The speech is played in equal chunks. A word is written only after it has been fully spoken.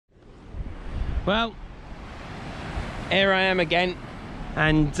Well, here I am again,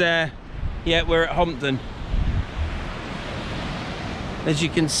 and yeah, we're at Holmpton. As you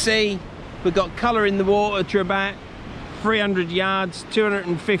can see, we've got colour in the water to about 300 yards,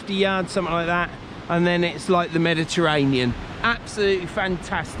 250 yards, something like that, and then it's like the Mediterranean. Absolutely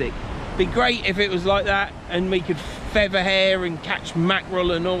fantastic. Be great if it was like that and we could feather hair and catch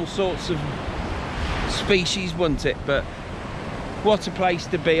mackerel and all sorts of species, wouldn't it? But what a place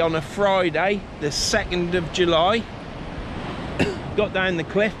to be on a Friday, the 2nd of July. Got down the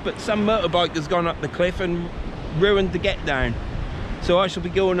cliff, but some motorbike has gone up the cliff and ruined the get down. So I shall be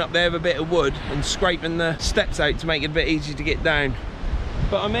going up there with a bit of wood and scraping the steps out to make it a bit easier to get down.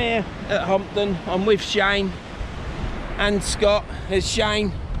 But I'm here at Holmpton. I'm with Shane and Scott. There's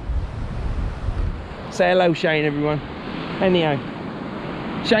Shane. Say hello, Shane, everyone. Anyhow,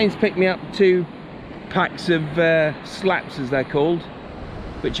 Shane's picked me up 2 packs of slaps, as they're called,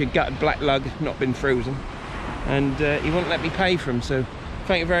 which are gutted black lug, not been frozen, and he won't let me pay for them, so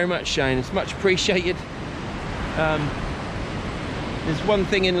thank you very much, Shane. It's much appreciated. There's one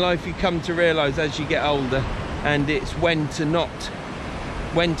thing in life you come to realise as you get older, and it's when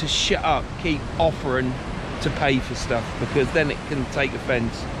to shut up, keep offering to pay for stuff, because then it can take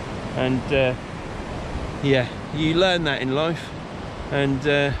offence. And yeah, you learn that in life. And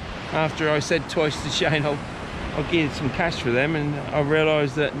after I said twice to Shane, I'll give you some cash for them, and I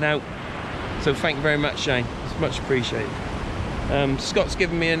realised that no. So thank you very much, Shane. It's much appreciated. Scott's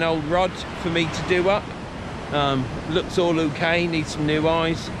given me an old rod for me to do up. Looks all okay, needs some new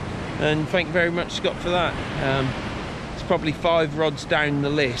eyes, and thank you very much, Scott, for that. It's probably 5 rods down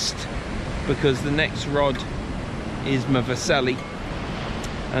the list, because the next rod is my Vaselli,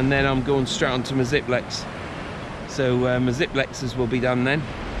 and then I'm going straight onto my Ziplex. So my Ziplexes will be done then.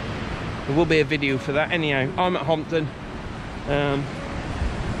 There will be a video for that. Anyhow, I'm at Holmpton.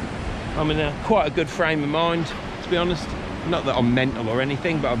 I'm in quite a good frame of mind, to be honest. Not that I'm mental or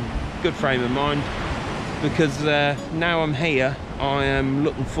anything, but I'm in a good frame of mind, because now I'm here, I am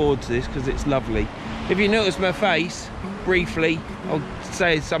looking forward to this, because it's lovely. If you notice my face, briefly, I'll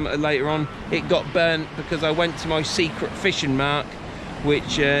say something later on, it got burnt because I went to my secret fishing mark,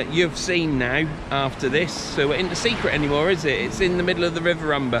 which you've seen now after this. So it ain't a secret anymore, is it? It's in the middle of the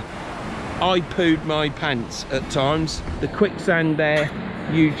River Humber. I pooed my pants at times. The quicksand there,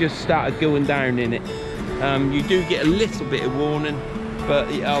 you just started going down in it. You do get a little bit of warning, but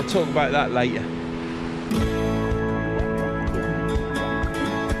I'll talk about that later.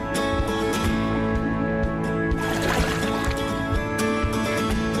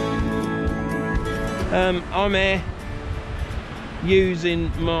 I'm here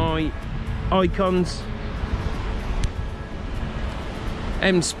using my Icons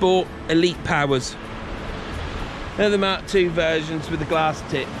M Sport Elite Powers. They're the Mark II versions with the glass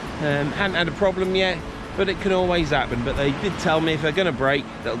tip. Hadn't had a problem yet, but it can always happen. But they did tell me if they're going to break,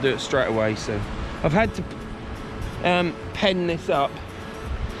 they'll do it straight away. So I've had to pen this up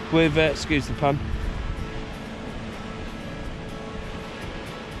with, excuse the pun,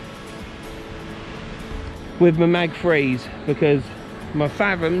 with my mag freeze, because my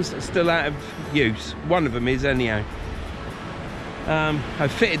fathoms are still out of use. One of them is anyhow. I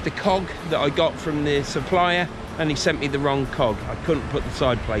fitted the cog that I got from the supplier, and he sent me the wrong cog. I couldn't put the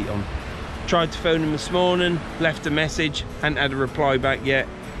side plate on. Tried to phone him this morning, left a message, hadn't had a reply back yet.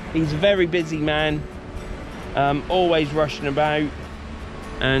 He's a very busy man, always rushing about,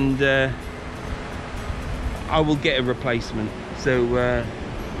 and I will get a replacement. So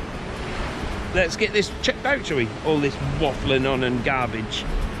let's get this checked out, shall we? All this waffling on and garbage.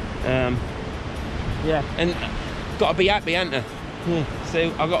 Yeah, and got to be happy, ain't I? Yeah.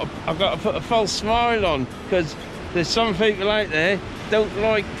 So I've got to put a false smile on, because there's some people out there don't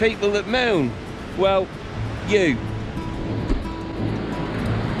like people that moan. Well, you.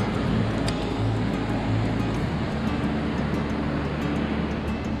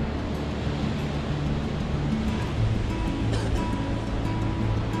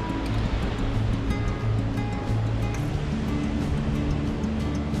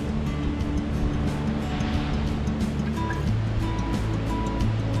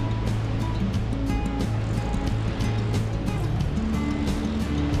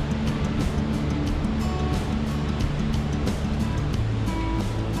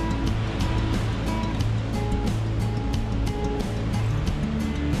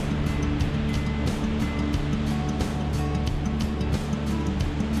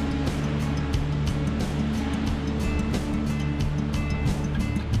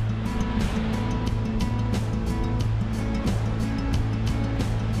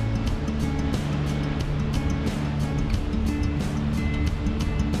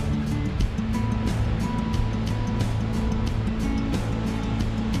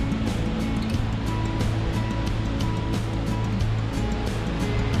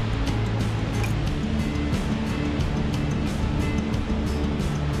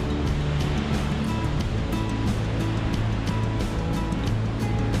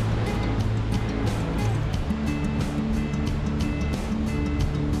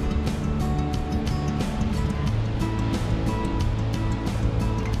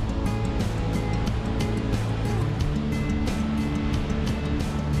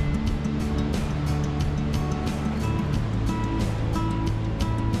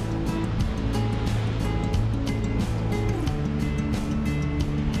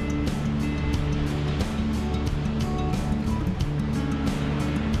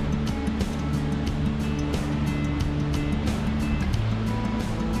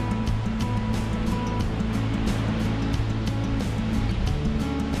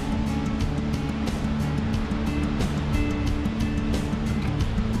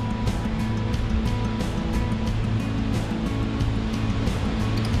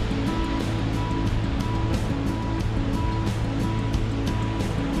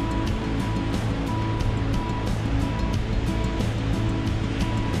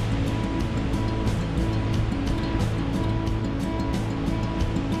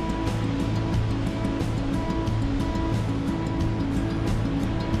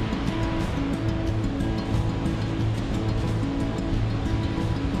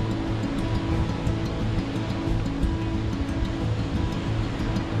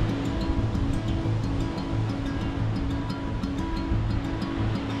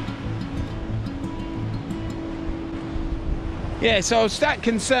 Yeah, so I was that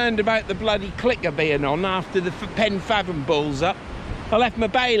concerned about the bloody clicker being on after the pen fathom balls up. I left my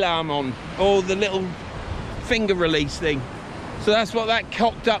bail arm on, or the little finger release thing. So that's what that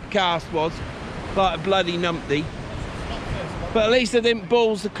cocked up cast was, like a bloody numpty. But at least I didn't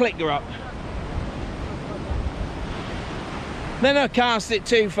balls the clicker up. Then I cast it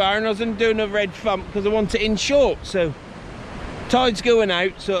too far and I was going to do another red thump because I want it in short. So tide's going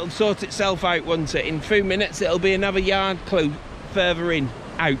out, so it'll sort itself out, won't it? In a few minutes it'll be another yard further in,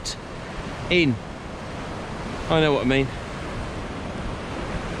 out, in. I know what I mean.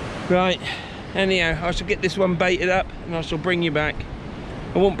 Right, anyhow, I shall get this one baited up and I shall bring you back.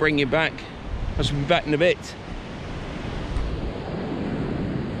 I won't bring you back, I shall be back in a bit.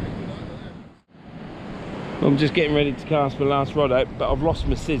 I'm just getting ready to cast my last rod out, but I've lost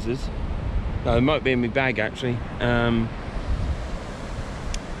my scissors. No, it might be in my bag actually.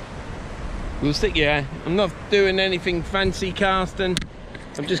 We'll stick, yeah. I'm not doing anything fancy casting.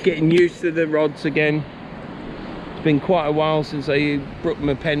 I'm just getting used to the rods again. It's been quite a while since I broke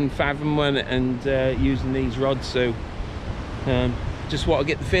my pen fathom one and using these rods, so just want to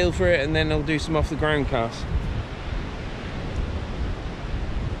get the feel for it, and then I'll do some off the ground casts.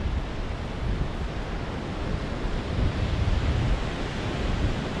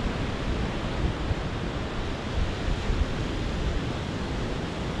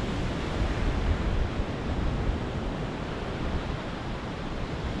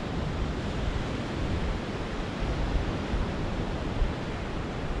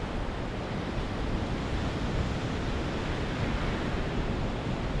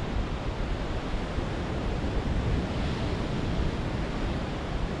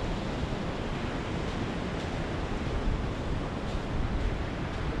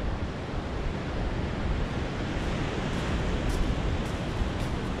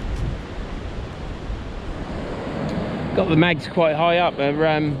 Got the mags quite high up.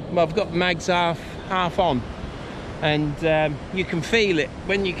 Well, I've got the mags half on, and you can feel it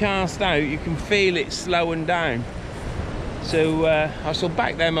when you cast out. You can feel it slowing down. So I shall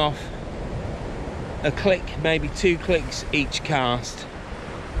back them off a click, maybe 2 clicks each cast,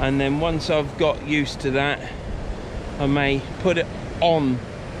 and then once I've got used to that, I may put it on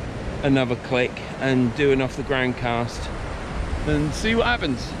another click and do an off the ground cast and see what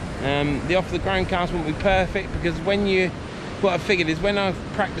happens. The off the ground cast won't be perfect because what I figured is when I've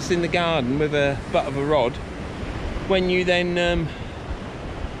practiced in the garden with a butt of a rod, when you then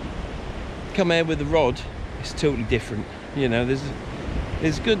come here with the rod, it's totally different. You know,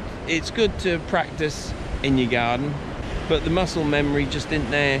 it's good to practice in your garden, but the muscle memory just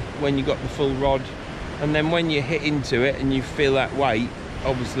isn't there when you got the full rod, and then when you hit into it and you feel that weight,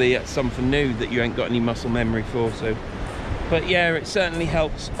 obviously it's something new that you ain't got any muscle memory for. So but yeah, it certainly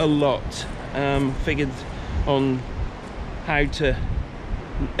helps a lot. Figured on how to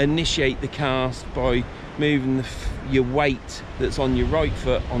initiate the cast by moving your weight that's on your right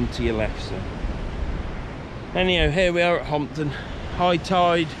foot onto your left. So anyhow, here we are at Holmpton. High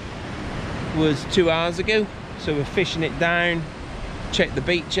tide was 2 hours ago, so we're fishing it down. Check the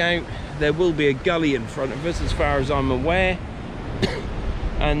beach out. There will be a gully in front of us as far as I'm aware.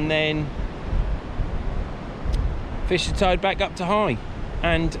 And then fish the tide back up to high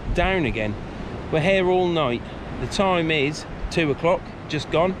and down again. We're here all night. The time is 2 o'clock,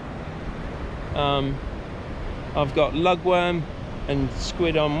 just gone. I've got lugworm and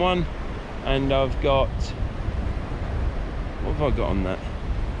squid on one, and I've got, what have I got on that?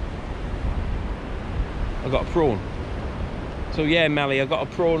 I've got a prawn. So yeah, Melly, I've got a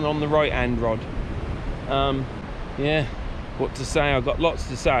prawn on the right hand rod. Yeah, what to say? I've got lots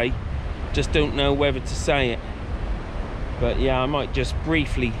to say, just don't know whether to say it. But yeah, I might just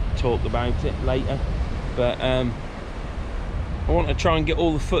briefly talk about it later. But I want to try and get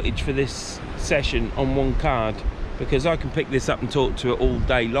all the footage for this session on one card, because I can pick this up and talk to it all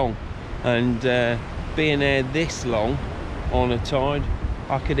day long. And being there this long on a tide,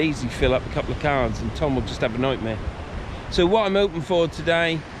 I could easily fill up a couple of cards and Tom will just have a nightmare. So what I'm hoping for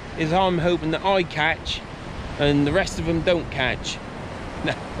today is I'm hoping that I catch and the rest of them don't catch.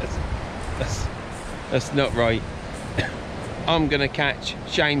 No, that's not right. I'm gonna catch,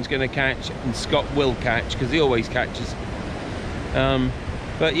 Shane's gonna catch, and Scott will catch because he always catches.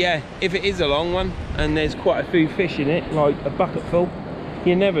 But yeah, if it is a long one and there's quite a few fish in it, like a bucket full,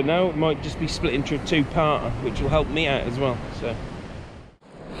 you never know, it might just be split into a 2-parter, which will help me out as well. So,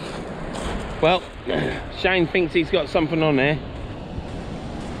 well, Shane thinks he's got something on there,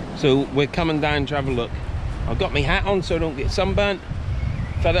 so we're coming down to have a look. I've got my hat on so I don't get sunburnt.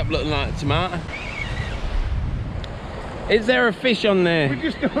 Fed up looking like a tomato. Is there a fish on there? We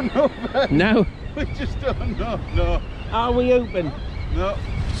just don't know, man. No? We just don't know, no. Are we open? No.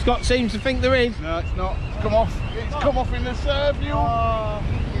 Scott seems to think there is. No, it's not. It's come off. It's come off in the surf, you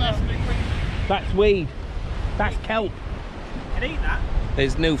nasty thing. That's weed. That's kelp. You can eat that.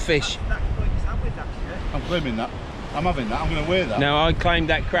 There's no fish. That's what you sandwich, actually. I'm claiming that. I'm having that. I'm going to wear that. No, I claimed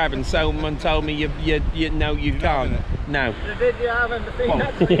that crab and someone told me you no, you can't. No. Did you have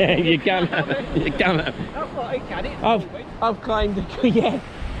anything? Yeah, you can have. You can have. That's what I can. It's I've claimed it. Yeah.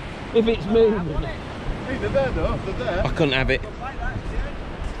 If it's moving. Hey, they're there though. They're there. I couldn't have it. like that, yeah.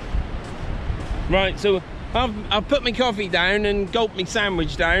 Right, so I've put my coffee down and gulped my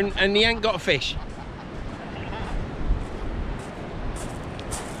sandwich down, and he ain't got a fish.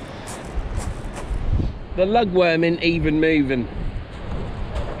 The lugworm ain't even moving.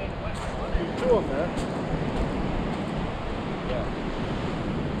 Two on there.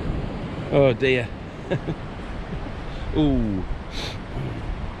 Oh dear. Ooh.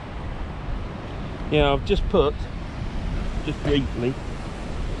 Yeah, I've just put, just briefly,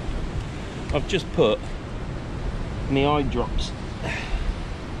 I've just put my eye drops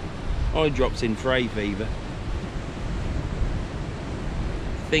in for hay fever.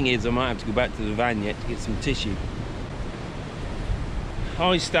 Thing is, I might have to go back to the van yet to get some tissue.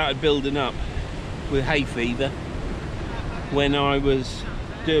 I started building up with hay fever when I was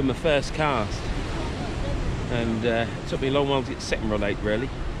doing my first cast, and it took me a long while to get the second rod out, really.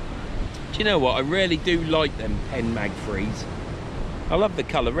 Do you know what? I really do like them Pen Mag 3s. I love the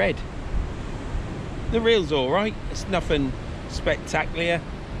colour red. The reel's alright, it's nothing spectacular,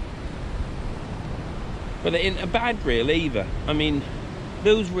 but it ain't a bad reel either. I mean,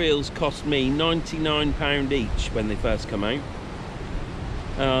 those reels cost me £99 each when they first come out.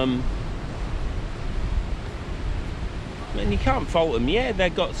 And you can't fault them. Yeah,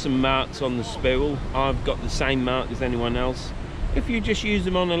 they've got some marks on the spool. I've got the same mark as anyone else. If you just use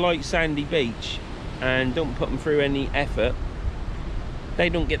them on a light sandy beach and don't put them through any effort, they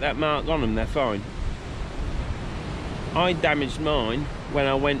don't get that mark on them, they're fine. I damaged mine when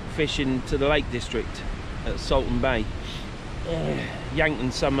I went fishing to the Lake District at Salton Bay.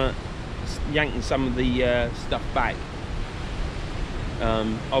 Yanking some of the stuff back.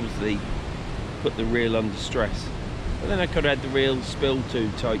 Obviously put the reel under stress, but then I could have had the reel spill too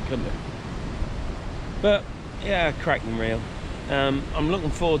tight, couldn't I? But yeah, cracking reel. I'm looking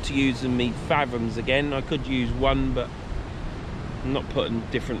forward to using me Fathoms again. I could use one, but I'm not putting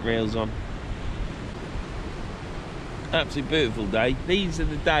different reels on. Absolutely beautiful day. These are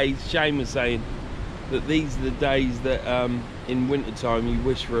the days, Shane was saying that these are the days that in winter time you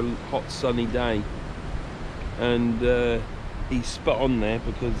wish for a hot sunny day, and he's spot on there,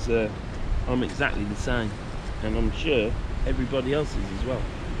 because I'm exactly the same, and I'm sure everybody else is as well.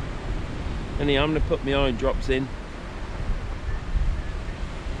 Anyhow, I'm going to put my eye drops in.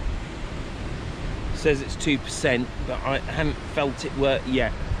 Says it's 2%, but I haven't felt it work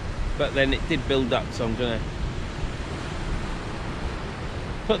yet, but then it did build up, so I'm going to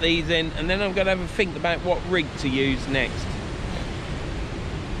put these in, and then I'm going to have a think about what rig to use next.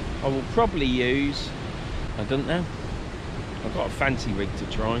 I will probably use, I don't know, I've got a fancy rig to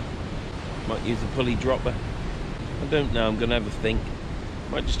try. Might use a pulley dropper, I don't know, I'm going to have a think.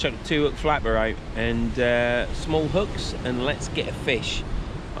 Might just chuck a 2-hook flapper out and small hooks, and let's get a fish.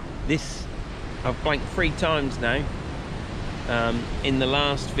 This I've blanked 3 times now. In the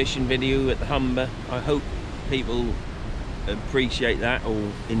last fishing video at the Humber, I hope people appreciate that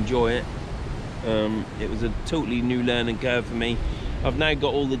or enjoy it. It was a totally new learning curve for me. I've now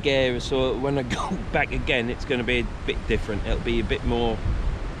got all the gear, so when I go back again it's going to be a bit different. It'll be a bit more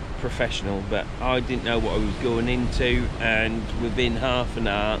professional, but I didn't know what I was going into, and within half an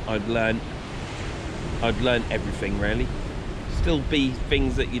hour I'd learned everything really. Still be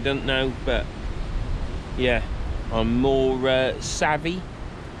things that you don't know, but yeah, I'm more savvy,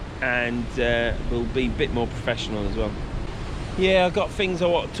 and will be a bit more professional as well. Yeah, I've got things I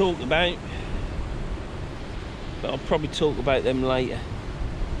want to talk about, but I'll probably talk about them later.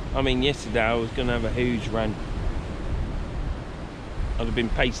 I mean, yesterday I was going to have a huge rant. I'd have been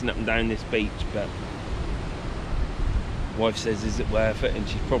pacing up and down this beach, but wife says, is it worth it? And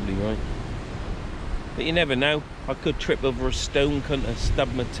she's probably right. But you never know. I could trip over a stone, couldn't I?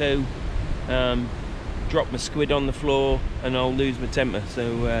 Stub my toe, drop my squid on the floor, and I'll lose my temper.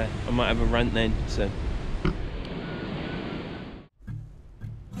 So I might have a rant then. So.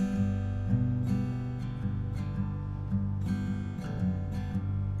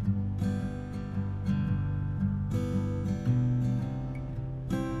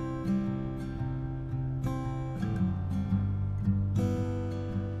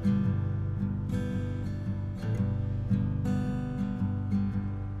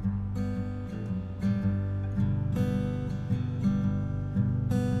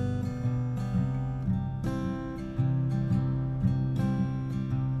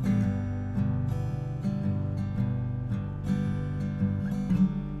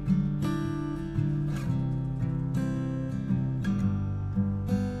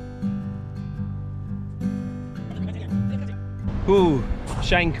 Ooh,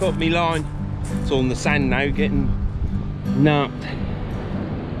 Shane cut me line. It's all in the sand now, getting napped.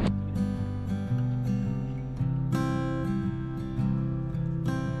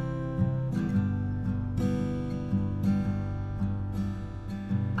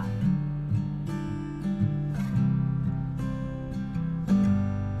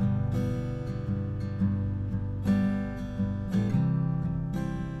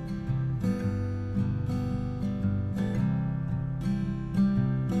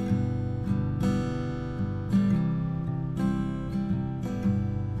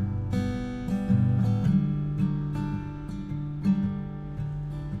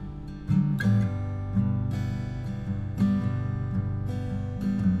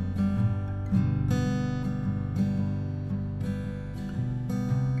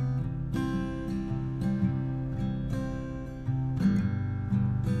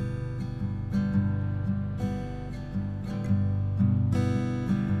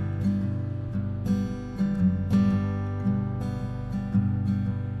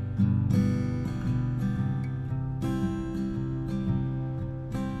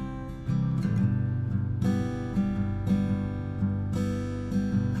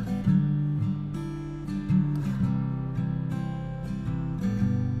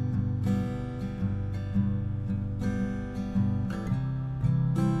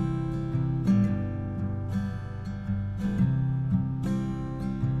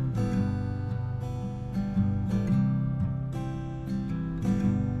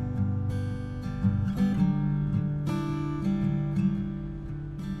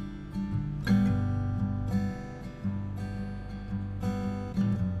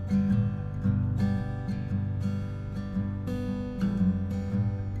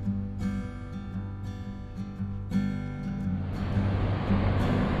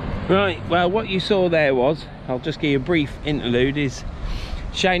 Right, well, what you saw there was, I'll just give you a brief interlude, is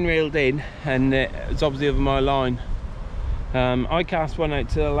Shane reeled in and it was obviously over my line. I cast one out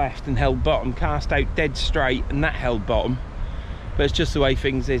to the left and held bottom, cast out dead straight and that held bottom, but it's just the way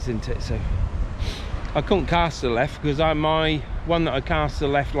things is, isn't it? So I couldn't cast to the left because my one that I cast to the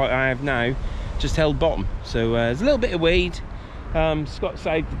left like I have now just held bottom. So there's a little bit of weed. Scott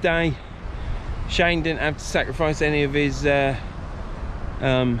saved the day. Shane didn't have to sacrifice any of his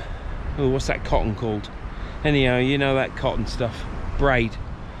oh, what's that cotton called? Anyhow, you know, that cotton stuff, braid.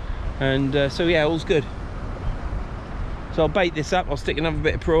 And so yeah, all's good. So I'll bait this up, I'll stick another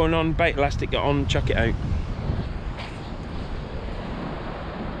bit of prawn on, bait elastic on, chuck it out.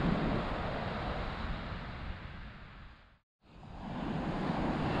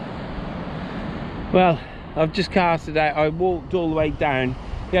 Well, I've just cast it out. I walked all the way down.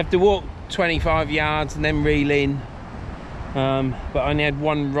 You have to walk 25 yards and then reel in. But I only had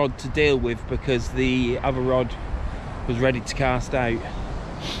one rod to deal with because the other rod was ready to cast out.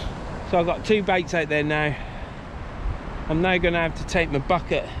 So I've got two baits out there now. I'm now going to have to take my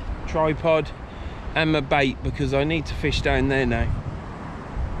bucket, tripod and my bait because I need to fish down there now.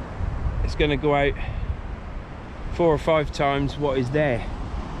 It's going to go out 4 or 5 times what is there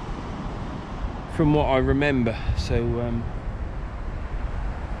from what I remember. So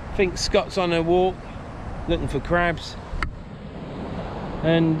I think Scott's on a walk looking for crabs.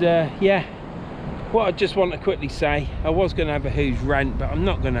 And yeah, what I just want to quickly say, I was going to have a huge rant, but I'm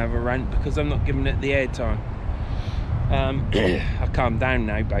not going to have a rant because I'm not giving it the airtime. I've calmed down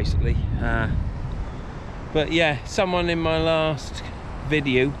now basically. But yeah, someone in my last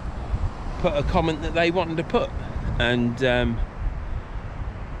video put a comment that they wanted to put, and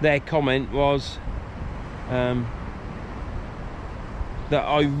their comment was that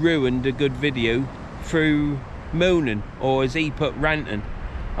I ruined a good video through mooning, or as he put, ranting.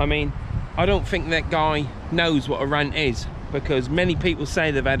 I mean, I don't think that guy knows what a rant is, because many people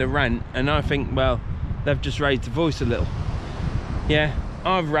say they've had a rant and I think, well, they've just raised the voice a little. Yeah,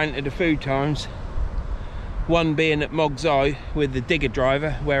 I've ranted a few times, one being at Mog's Eye with the digger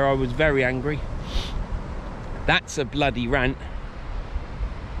driver where I was very angry. That's a bloody rant.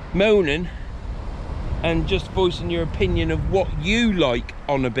 Moaning and just voicing your opinion of what you like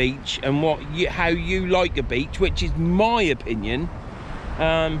on a beach and how you like a beach, which is my opinion,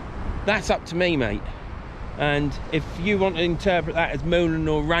 that's up to me, mate. And if you want to interpret that as moaning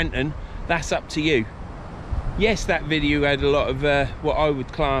or ranting, that's up to you. Yes, that video had a lot of what I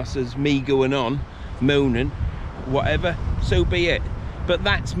would class as me going on, moaning, whatever, so be it. But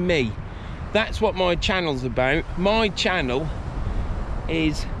that's me. That's what my channel's about. My channel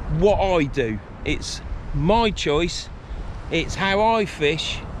is what I do. It's my choice, it's how I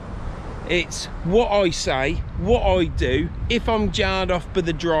fish, it's what I say, what I do. If I'm jarred off by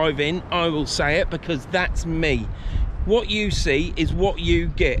the drive-in, I will say it because that's me. what you see is what you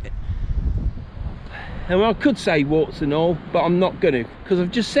get. And I could say warts and all, but I'm not going to, because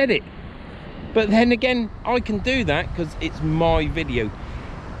I've just said it. But then again, I can do that because it's my video.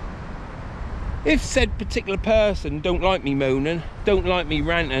 If said particular person don't like me moaning, don't like me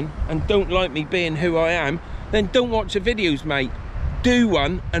ranting, and don't like me being who I am, then don't watch the videos, mate. Do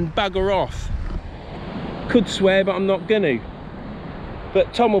one and bugger off. Could swear, but I'm not gonna.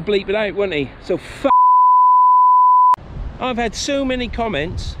 But Tom will bleep it out, won't he? So I've had so many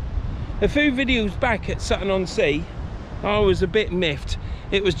comments. A few videos back at Sutton-on-Sea, I was a bit miffed.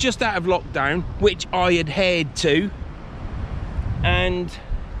 It was just out of lockdown, which I adhered to, and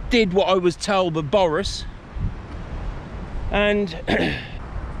did what I was told by Boris, and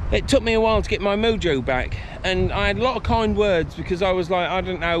it took me a while to get my mojo back. And I had a lot of kind words, because I was like, I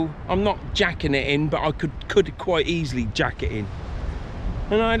don't know, I'm not jacking it in, but I could quite easily jack it in.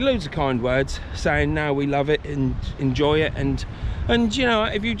 And I had loads of kind words saying, no, we love it and enjoy it, and you know,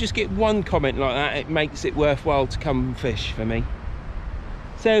 if you just get one comment like that, it makes it worthwhile to come and fish for me.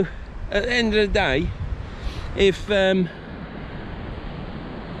 So at the end of the day, if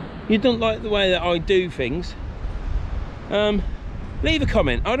you don't like the way that I do things, leave a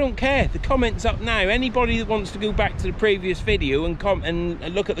comment. I don't care. The comment's up now. Anybody that wants to go back to the previous video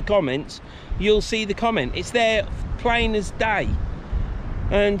and look at the comments, you'll see the comment. It's there plain as day.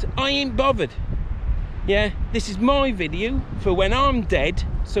 And I ain't bothered. Yeah, this is my video for when I'm dead,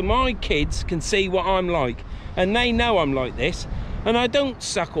 so my kids can see what I'm like. And they know I'm like this. And I don't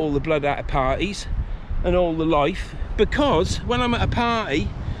suck all the blood out of parties and all the life, because when I'm at a party,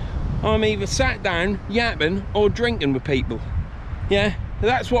 I'm either sat down yapping or drinking with people. Yeah,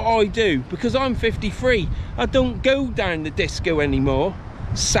 that's what I do, because I'm 53. I don't go down the disco anymore,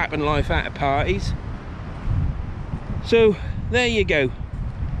 sapping life out of parties. So there you go.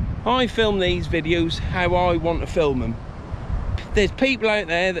 I film these videos how I want to film them. There's people out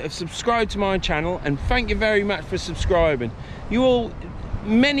there that have subscribed to my channel, and thank you very much for subscribing.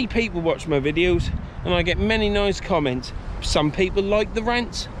 Many people watch my videos, and I get many nice comments. Some people like the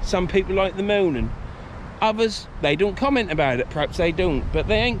rants, some people like the moaning. Others, they don't comment about it, perhaps they don't, but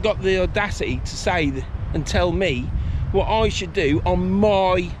they ain't got the audacity to say and tell me what I should do on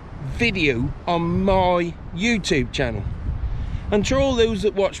my video, on my YouTube channel. And to all those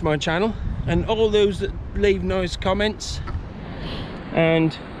that watch my channel, and all those that leave nice comments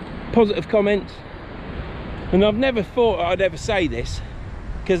and positive comments, and I've never thought I'd ever say this,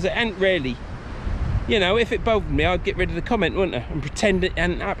 because it ain't really, you know, if it bothered me, I'd get rid of the comment, wouldn't I, and pretend it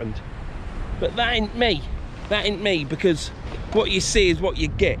hadn't happened. But that ain't me. That ain't me, because what you see is what you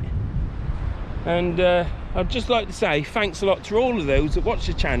get. And I'd just like to say thanks a lot to all of those that watch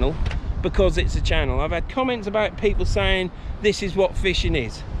the channel, because it's a channel. I've had comments about people saying this is what fishing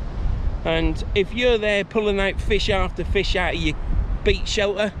is. And if you're there pulling out fish after fish out of your beach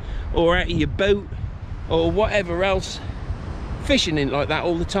shelter or out of your boat or whatever else, fishing ain't like that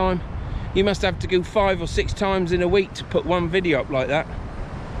all the time. You must have to go 5 or 6 times in a week to put one video up like that,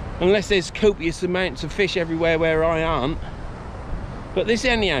 unless there's copious amounts of fish everywhere where I aren't. But this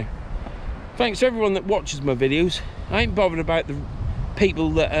anyhow, thanks to everyone that watches my videos. I ain't bothered about the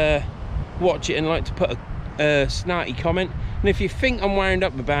people that watch it and like to put a snarty comment. And if you think I'm wound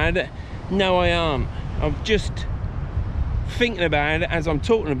up about it, no, I aren't. I'm just thinking about it as I'm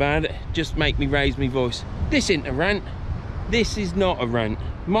talking about it, just make me raise my voice. This ain't a rant. This is not a rant.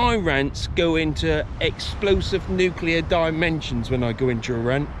 My rants go into explosive nuclear dimensions when I go into a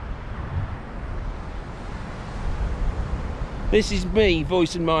rant. This is me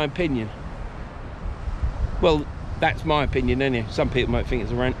voicing my opinion. Well, that's my opinion anyway. Some people might think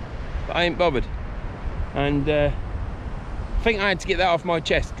it's a rant, but I ain't bothered. And I think I had to get that off my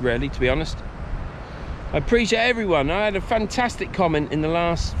chest, really, to be honest. I appreciate everyone. I had a fantastic comment in the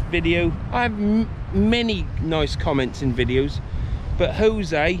last video. I have many nice comments in videos, but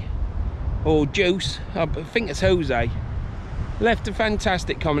Jose, or Juice, I think it's Jose, left a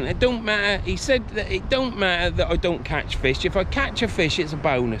fantastic comment. It don't matter, he said that it don't matter that I don't catch fish. If I catch a fish, it's a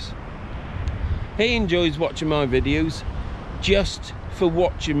bonus. He enjoys watching my videos just for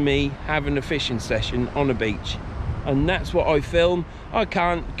watching me having a fishing session on a beach, and that's what I film. I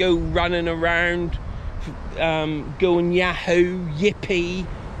can't go running around going yahoo, yippee,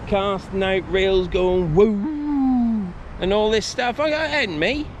 casting out reels, going woo and all this stuff. I ain't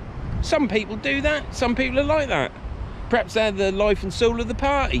me. Some people do that, some people are like that. Perhaps they're the life and soul of the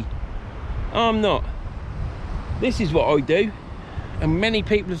party. I'm not. This is what I do, and many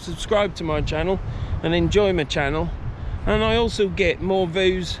people have subscribed to my channel and enjoy my channel, and I also get more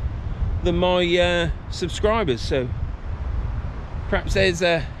views than my subscribers. So perhaps there's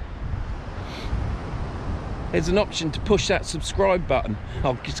there's an option to push that subscribe button.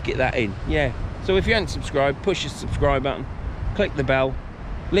 I'll just get that in, yeah. So if you haven't subscribed, push the subscribe button, click the bell,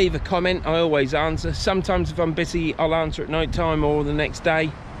 leave a comment. I always answer. Sometimes if I'm busy, I'll answer at night time or the next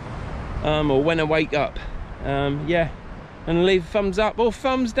day, or when I wake up. Yeah, and leave a thumbs up or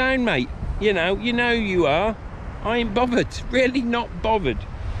thumbs down, mate. You know you are. I ain't bothered, really not bothered.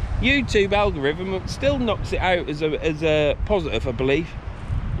 YouTube algorithm still knocks it out as a positive, I believe.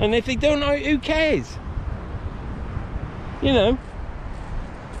 And if they don't know, who cares? You know.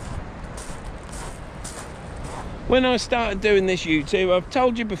 When I started doing this YouTube, I've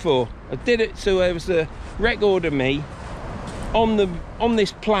told you before, I did it so there was a record of me on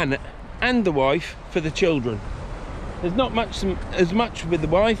this planet and the wife for the children. There's not as much with the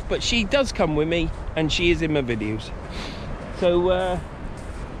wife, but she does come with me and she is in my videos. So,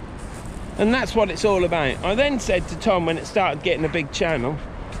 and that's what it's all about. I then said to Tom when it started getting a big channel,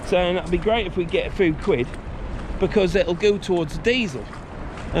 saying that'd be great if we get a few quid, because it'll go towards diesel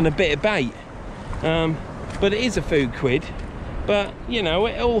and a bit of bait. But it is a few quid, but you know,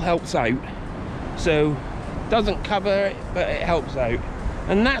 it all helps out. So, doesn't cover it, but it helps out.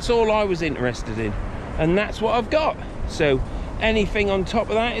 And that's all I was interested in. And that's what I've got. So, anything on top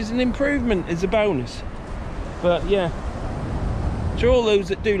of that is an improvement, is a bonus. But yeah, to all those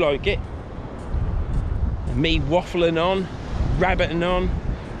that do like it, me waffling on, rabbiting on,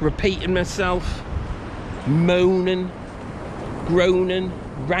 repeating myself, moaning, groaning,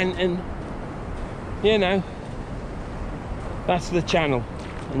 ranting, you know, that's the channel.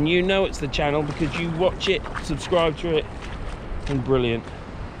 And you know it's the channel because you watch it, subscribe to it, and brilliant.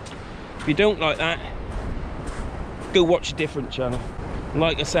 If you don't like that, go watch a different channel. And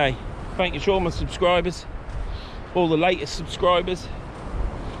like I say, thank you to all my subscribers, all the latest subscribers.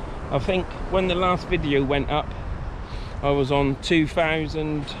 I think when the last video went up, I was on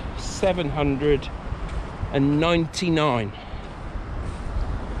 2,799.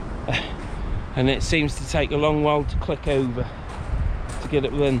 And it seems to take a long while to click over to get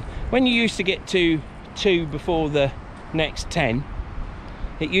it done. When you used to get to 2 before the next 10,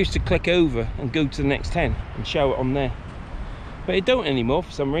 it used to click over and go to the next 10 and show it on there, but it don't anymore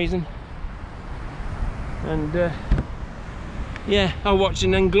for some reason. And yeah, I was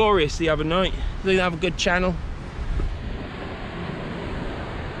watching Inglorious the other night. They have a good channel.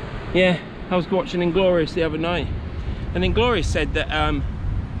 Yeah, I was watching Inglorious the other night, and Inglorious said that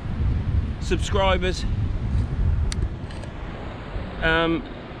subscribers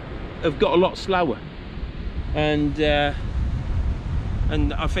have got a lot slower, and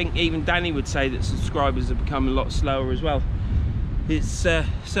I think even Danny would say that subscribers have become a lot slower as well. It's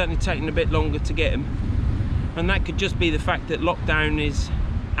certainly taking a bit longer to get them, and that could just be the fact that lockdown is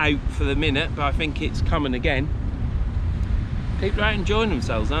out for the minute, but I think it's coming again. People are out enjoying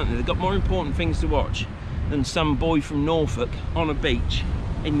themselves, aren't they? They've got more important things to watch than some boy from Norfolk on a beach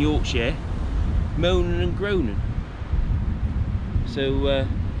in Yorkshire moaning and groaning. So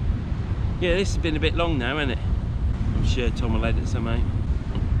yeah, this has been a bit long now, hasn't it? I'm sure Tom will edit some out.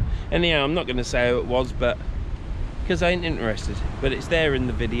 Anyhow, I'm not going to say who it was, but because I ain't interested, but it's there in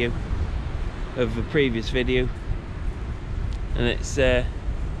the video of the previous video, and it's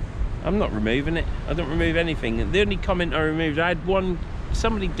I'm not removing it. I don't remove anything. The only comment I removed, I had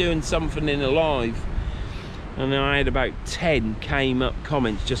somebody doing something in a live, and then I had about 10 came up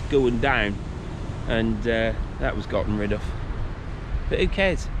comments just going down, and that was gotten rid of. But who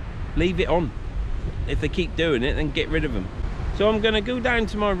cares? Leave it on. If they keep doing it, then get rid of them. So I'm going to go down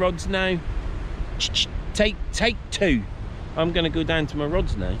to my rods now. Take 2. I'm going to go down to my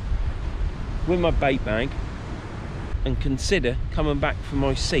rods now with my bait bag and consider coming back for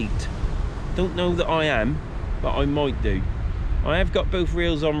my seat. Don't know that I am, but I might do. I have got both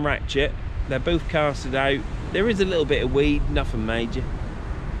reels on ratchet. They're both casted out. There is a little bit of weed, nothing major.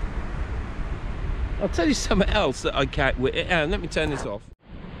 I'll tell you something else that I can't with it. Let me turn this off.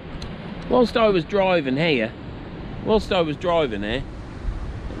 Whilst I was driving here, let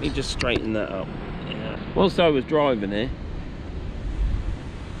me just straighten that up. Yeah. Whilst I was driving here,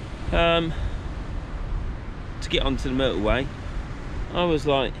 to get onto the motorway, I was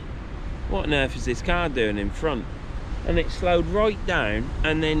like, what on earth is this car doing in front? And it slowed right down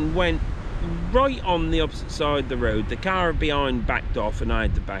and then went right on the opposite side of the road. The car behind backed off and I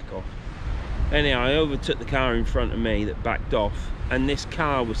had to back off. Anyhow, I overtook the car in front of me that backed off, and this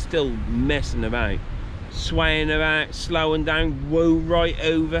car was still messing about, swaying about, slowing down, whoa, right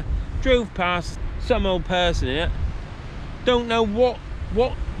over. Drove past some old person in it. Don't know what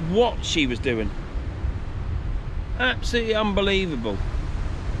she was doing. Absolutely unbelievable.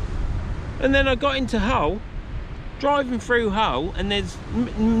 And then I got into Hull, driving through Hull, and there's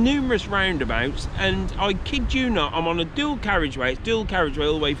numerous roundabouts, and I kid you not, I'm on a dual carriageway. It's dual carriageway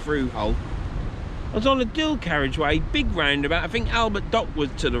all the way through Hull. I was on a dual carriageway, big roundabout. I think Albert Dock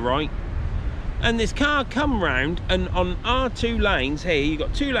was to the right, and this car come round, and on our 2 lanes here, you've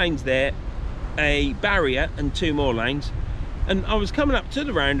got 2 lanes there, a barrier and 2 more lanes, and I was coming up to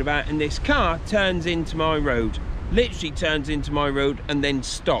the roundabout, and this car turns into my road, literally turns into my road, and then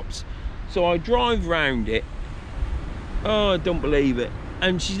stops. So I drive round it. Oh, I don't believe it.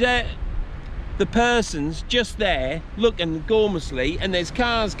 And she's there, the person's just there looking gormously, and there's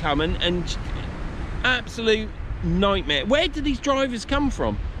cars coming, and absolute nightmare. Where did these drivers come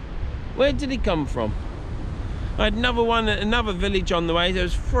from? Where did he come from? I had another one at another village on the way. There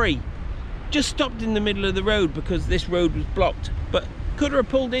was 3. Just stopped in the middle of the road because this road was blocked, but could have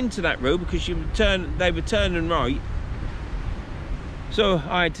pulled into that road because they were turning right. So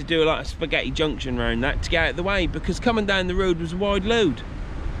I had to do a lot of spaghetti junction around that to get out of the way, because coming down the road was a wide load.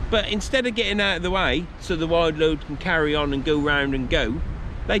 But instead of getting out of the way so the wide load can carry on and go round and go,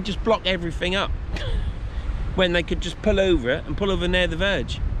 they just block everything up when they could just pull over it and pull over near the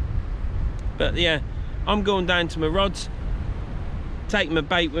verge. But yeah, I'm going down to my rods, taking my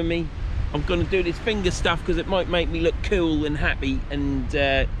bait with me. I'm going to do this finger stuff because it might make me look cool and happy and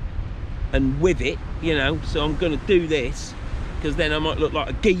with it, you know. So I'm going to do this because then I might look like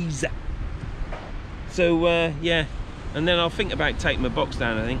a geezer. So yeah, and then I'll think about taking my box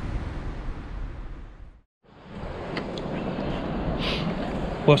down, I think.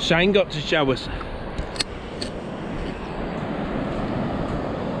 What's Shane got to show us?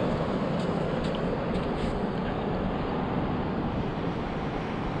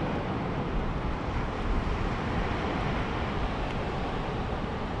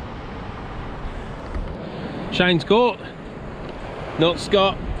 Shane's caught. Not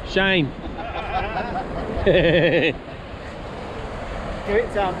Scott, Shane.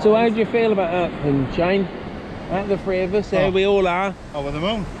 So how do you feel about that then, Shane? Out of the 3 of us, there we all are. Over the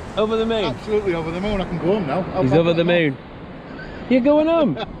moon. Over the moon? Absolutely over the moon. I can go home now. He's over the moon. You're going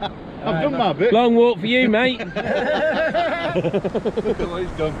home? I've done my bit. Long walk for you, mate. Look at what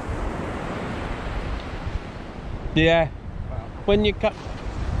he's done. Yeah. When you cut...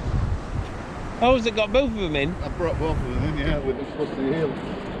 Oh, has it got both of them in? I brought both of them in, yeah, with the fussy heel.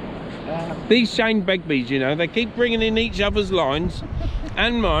 These Shane Begbies, you know, they keep bringing in each other's lines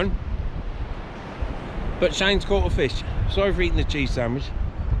and mine. But Shane's caught a fish. Sorry for eating the cheese sandwich.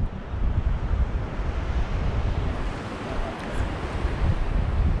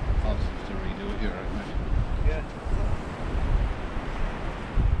 I'll just have to redo it, you're right, mate. Yeah.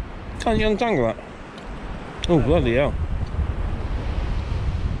 Can't you untangle that? Oh, bloody hell.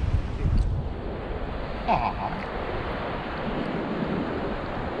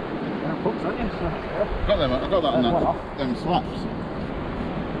 I got that on that, them slaps. It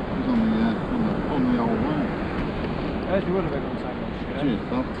was on the old line. There's the other big one. Cheers,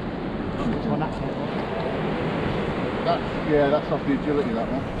 pal. Yeah, that's off the agility, that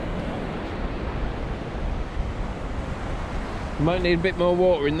one. You might need a bit more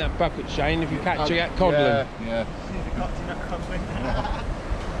water in that bucket, Shane, if you catch it at codling. Yeah.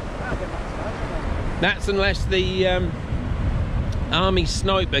 That's unless the army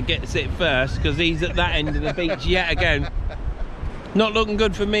sniper gets it first, because he's at that end of the beach yet again. Not looking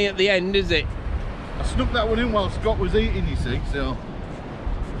good for me at the end, is it? I snuck that one in while Scott was eating, you see, so...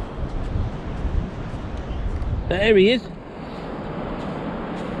 There he is.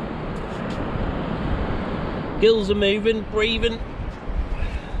 Gills are moving, breathing.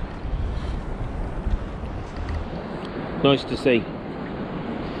 Nice to see.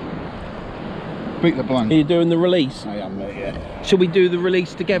 Beat the blank. Are you doing the release? I am, mate, yeah. Shall we do the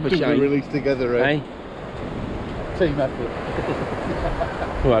release together, Do Shane? the release together, eh? Team effort.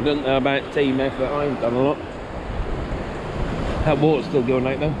 Well, I don't know about team effort. I ain't done a lot. That water's still going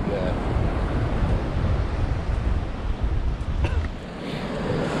out though.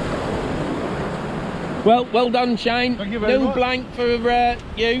 Yeah. Well done, Shane. Thank you very much. Blank for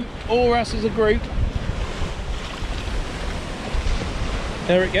you or us as a group.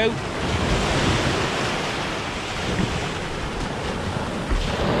 There it goes.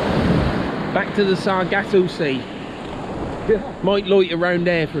 Back to the Sargasso Sea. Might loiter around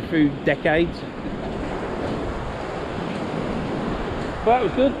there for a few decades. Well, that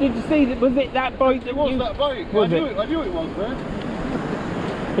was good. Did you see that? Was it that bite that Was that bite? I knew it was, man.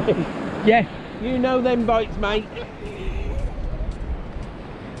 Yeah, you know them bites, mate.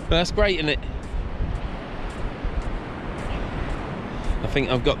 But that's great, isn't it? I think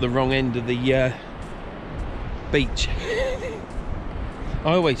I've got the wrong end of the beach.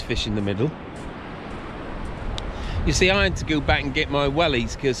 I always fish in the middle. You see, I had to go back and get my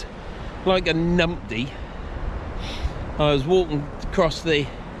wellies because, like a numpty, I was walking across the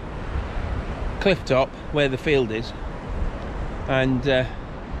cliff top where the field is, and I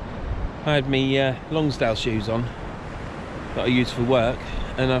had my Lonsdale shoes on that I use for work,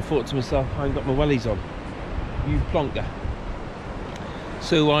 and I thought to myself, I ain't got my wellies on, you plonker.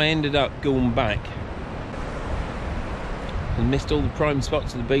 So I ended up going back and missed all the prime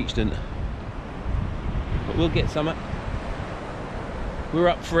spots of the beach, didn't I? But we'll get some. We're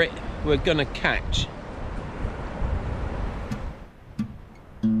up for it. We're gonna catch.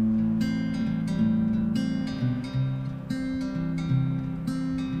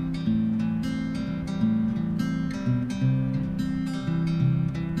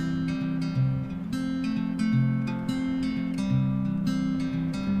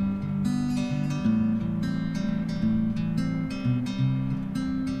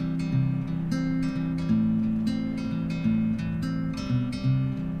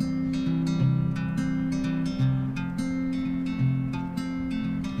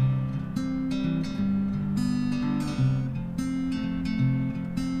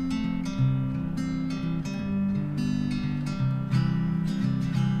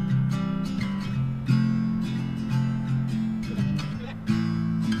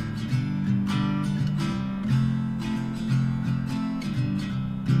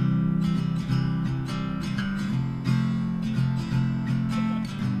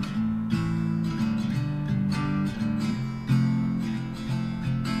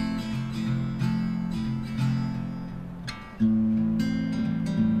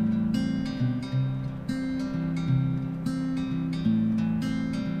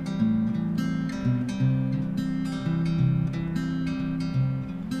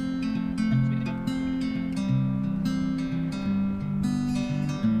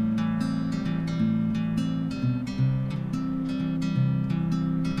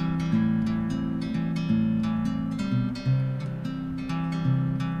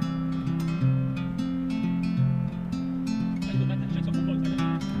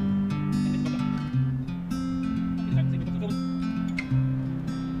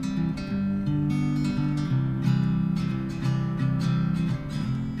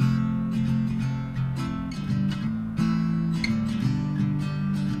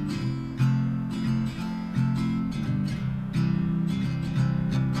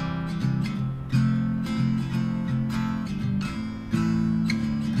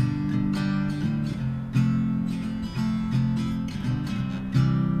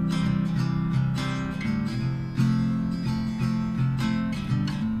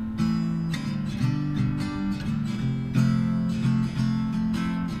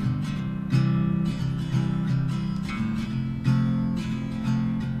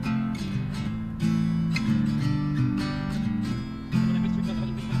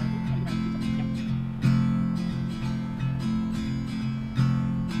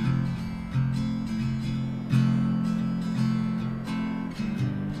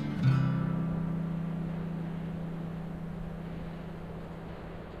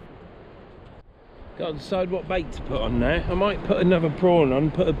 Got to decide what bait to put on now. I might put another prawn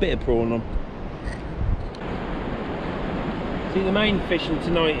on, put a bit of prawn on. See, the main fishing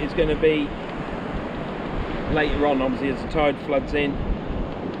tonight is going to be later on, obviously, as the tide floods in.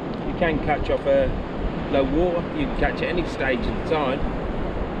 You can catch off a low water, you can catch at any stage of the tide.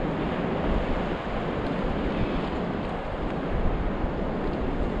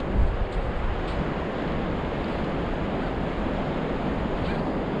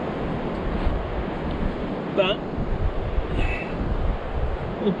 But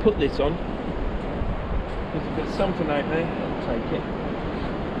we'll put this on. If there's something out there, I'll take it.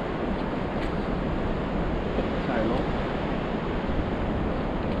 Put the tail on.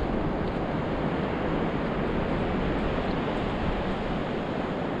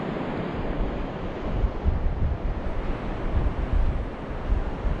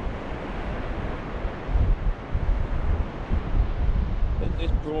 Put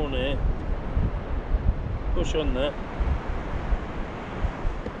this prawn here. Push on that.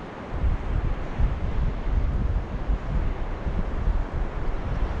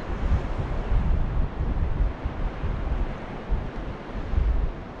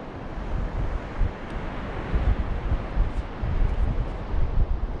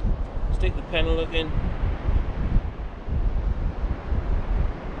 Stick the panel hook in.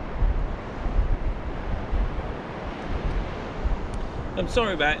 I'm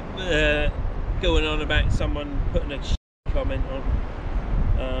sorry about going on about someone putting a comment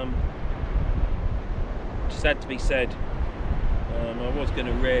on. Just had to be said. I was going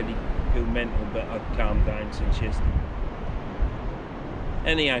to really go mental, but I've calmed down since yesterday.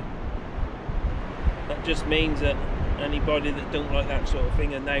 Anyhow, that just means that anybody that don't like that sort of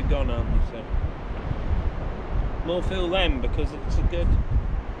thing are now gone, aren't they? So more fool them, because it's a good,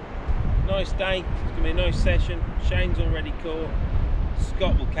 nice day. It's going to be a nice session. Shane's already caught.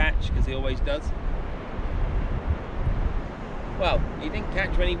 Scott will catch, because he always does. Well, he didn't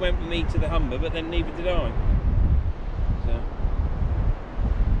catch when he went with me to the Humber, but then neither did I. So.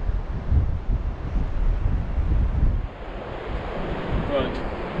 Right.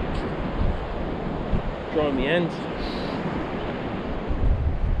 Dry my hands.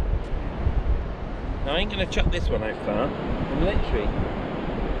 Now, I ain't going to chuck this one out far. I'm literally...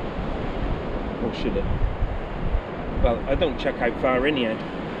 Or should I? Well, I don't chuck out far anyhow.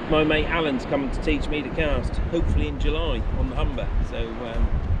 My mate Alan's coming to teach me to cast, hopefully in July on the Humber, so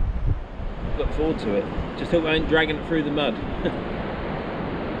look forward to it. Just hope I ain't dragging it through the mud.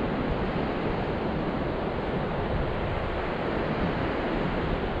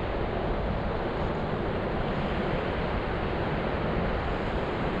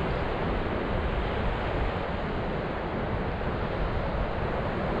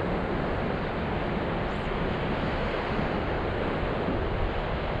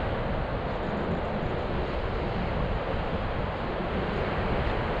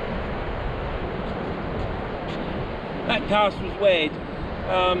 That cast was weird.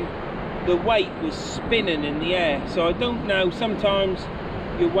 The weight was spinning in the air, so I don't know. Sometimes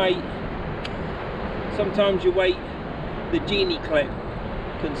your weight, the genie clip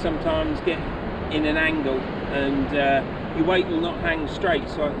can sometimes get in an angle, and your weight will not hang straight.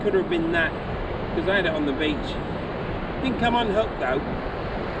 So it could have been that, because I had it on the beach. Didn't come unhooked though.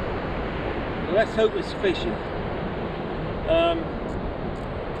 Let's hope it's fishing. But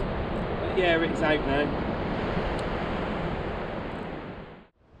yeah, it's out now.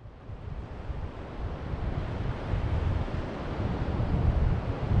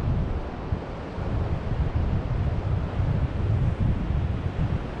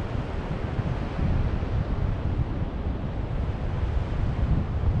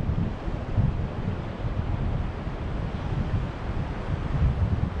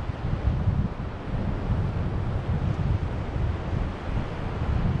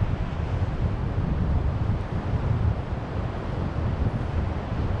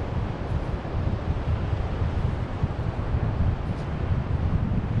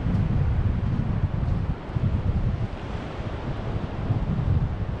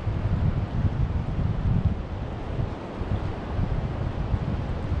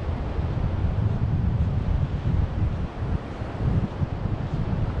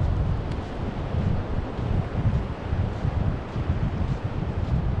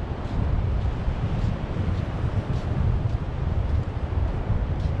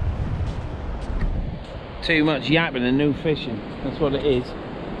 Too much yapping and no fishing. That's what it is.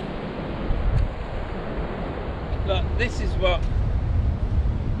 Look, this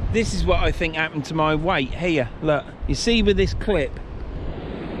is what I think happened to my weight here. Look, you see with this clip,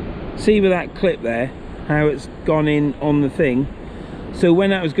 see with that clip there, how it's gone in on the thing. So when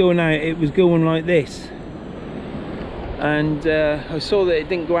that was going out, it was going like this, and I saw that it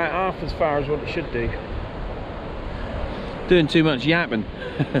didn't go out half as far as what it should do. Doing too much yapping.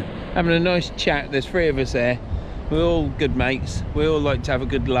 Having a nice chat. There's three of us there. We're all good mates. We all like to have a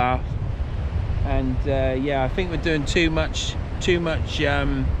good laugh. And yeah, I think we're doing too much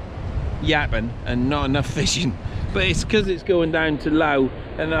yapping and not enough fishing. But it's because it's going down to low,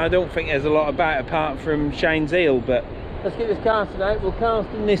 and I don't think there's a lot about apart from Shane's eel. But let's get this casting out. We'll cast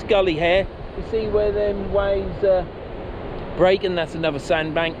in this gully here. You see where them waves are breaking? That's another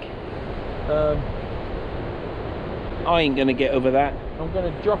sandbank. I ain't gonna get over that. I'm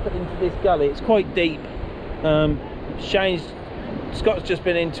gonna drop it into this gully. It's quite deep. Scott's just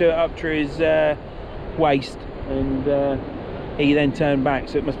been into it up to his waist, and he then turned back,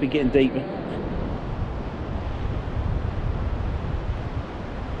 so it must be getting deeper.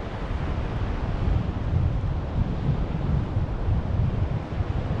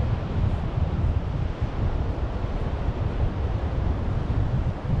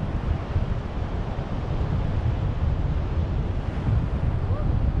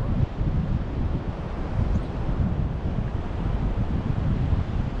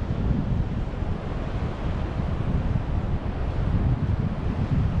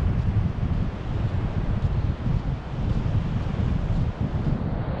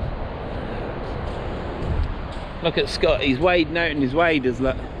 Look at Scott, he's wading out in his waders,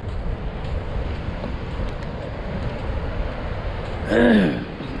 look.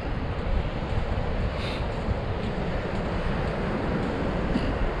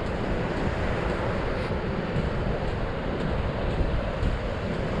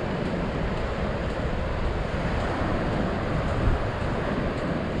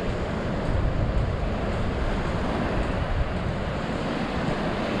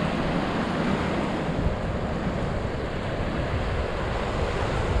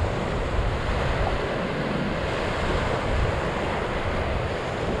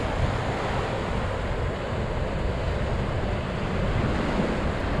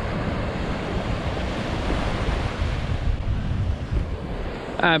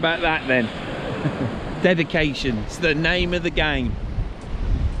 How about that then? Dedication, it's the name of the game.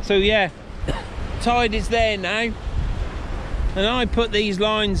 So yeah, tide is there now, and I put these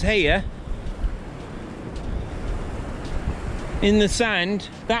lines here in the sand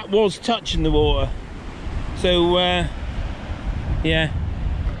that was touching the water. So yeah,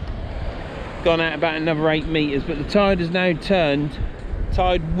 gone out about another 8 meters, but the tide has now turned.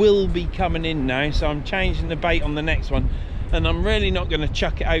 Tide will be coming in now, so I'm changing the bait on the next one, and I'm really not going to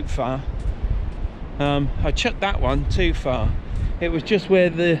chuck it out far. I chucked that one too far. It was just where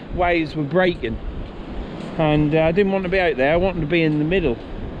the waves were breaking, and I didn't want to be out there. I wanted to be in the middle,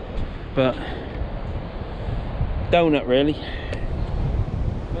 but donut really.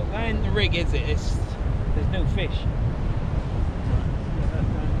 But that ain't the rig, is it? There's no fish.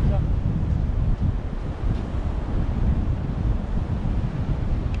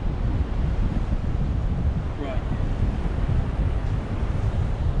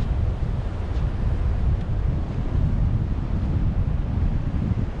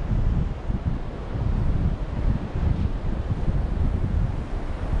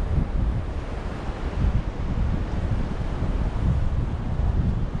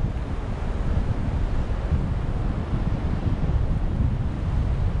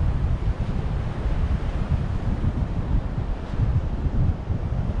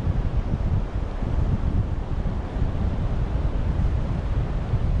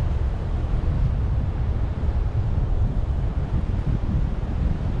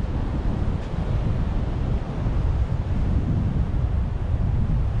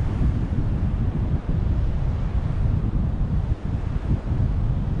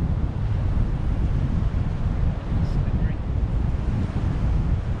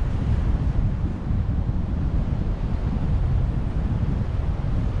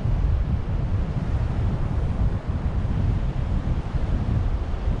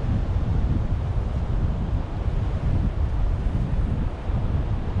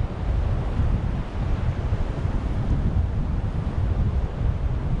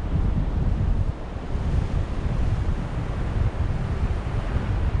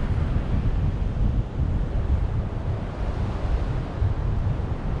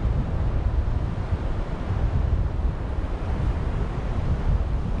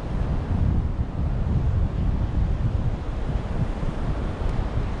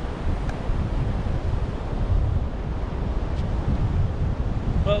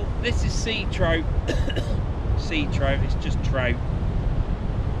 This is sea trout. Sea trout, it's just trout.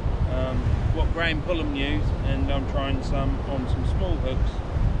 What Graham Pullum used, and I'm trying some on some small hooks,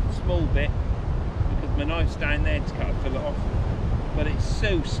 small bit, because my knife's down there to cut a fillet off. But it's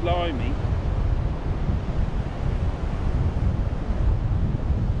so slimy.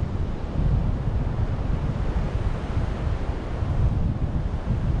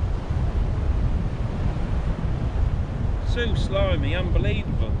 So slimy,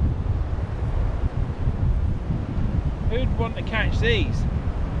 unbelievable. Who'd want to catch these?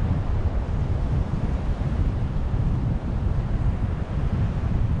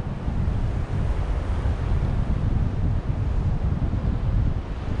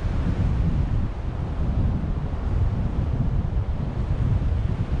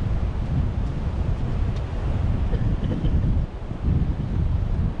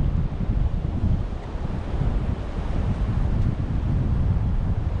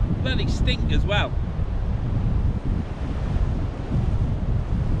 Bloody stink as well.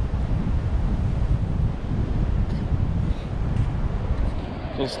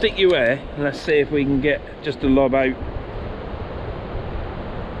 So I'll stick you there and let's see if we can get just a lob out.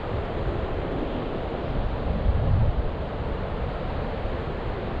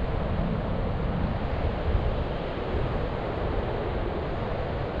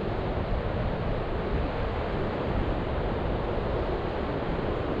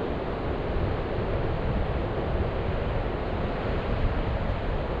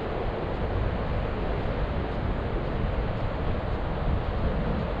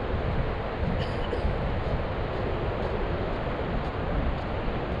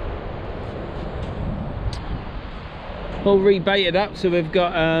 All rebaited up, so we've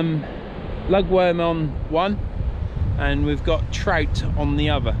got lugworm on one and we've got trout on the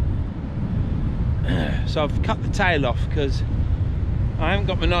other. So I've cut the tail off because I haven't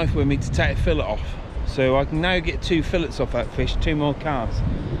got my knife with me to take a fillet off, so I can now get 2 fillets off that fish, 2 more casts.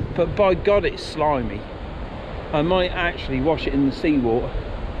 But by God, it's slimy. I might actually wash it in the seawater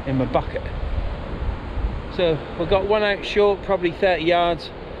in my bucket. So we've got one out short, probably 30 yards.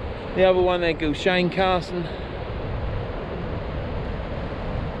 The other one, there goes Shane Carson.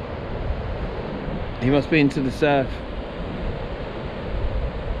 He must be into the surf.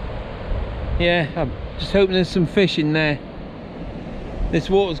 Yeah, I'm just hoping there's some fish in there. This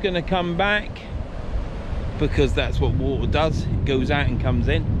water's going to come back because that's what water does. It goes out and comes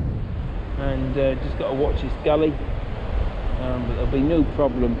in. And just got to watch this gully. But there'll be no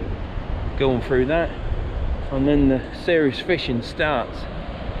problem going through that. And then the serious fishing starts.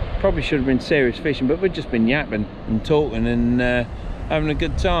 Probably should have been serious fishing, but we've just been yapping and talking and having a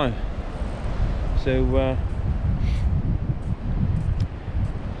good time. So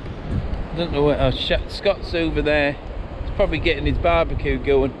I don't know what Scott's over there. He's probably getting his barbecue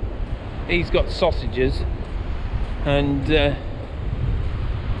going. He's got sausages and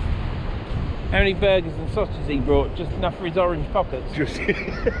how many burgers and sausages he brought? Just enough for his orange pockets. Just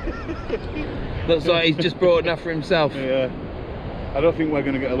Looks like he's just brought enough for himself. yeah. I don't think we're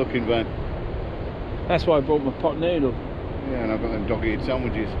going to get a look in, Van. That's why I brought my pot noodle. Yeah, and I've got them dog-eared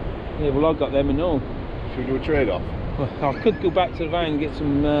sandwiches. Yeah, well I've got them and all. Should we do a trade-off? Well, I could go back to the van and get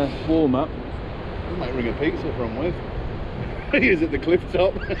some warm up. We might ring a pizza from with. He's at the cliff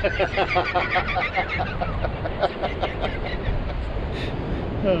top.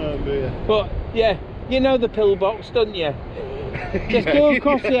 Oh dear. But yeah, you know the pillbox, don't you? Just Yeah. go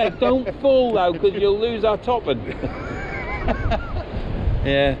across the edge. Don't fall though, because you'll lose our topping.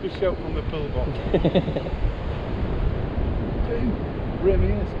 Yeah. Just shout from the pillbox.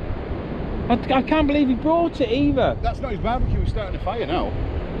 Really is. I can't believe he brought it either. That's not his barbecue, he's starting a fire now.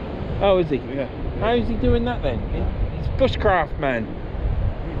 Oh, is he? Yeah. How is he doing that then? He's bushcraft man.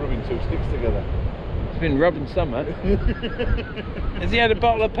 He's rubbing two sticks together. He's been rubbing something. Has he had a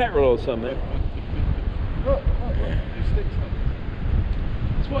bottle of petrol or something? Look, two sticks.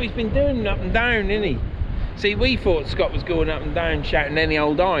 That's what he's been doing up and down, isn't he? See, we thought Scott was going up and down shouting any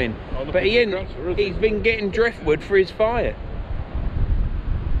old iron, Oh, but he ain't. He's been getting driftwood for his fire.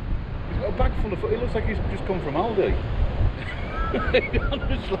 He's got a bag full of. It looks like he's just come from Aldi.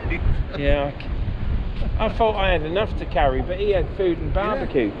 Honestly. Yeah, I thought I had enough to carry, but he had food and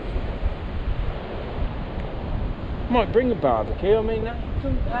barbecue. Might bring a barbecue. I mean, that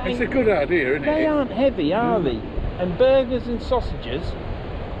It's a good idea, isn't it? They aren't heavy, are they? And burgers and sausages.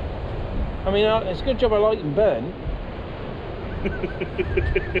 I mean, it's a good job I like them burnt.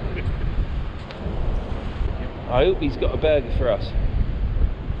 I hope he's got a burger for us.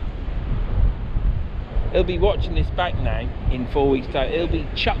 He'll be watching this back now in 4 weeks' time. He'll be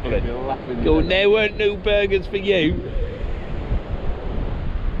chuckling. He'll be laughing. Going, there weren't no burgers for you.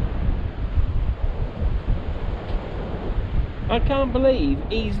 I can't believe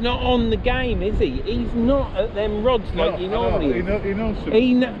he's not on the game, is he? He's not at them rods like he normally is. He knows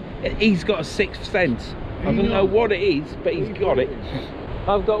something. He's got a sixth sense. I don't know what it is, but he's got it.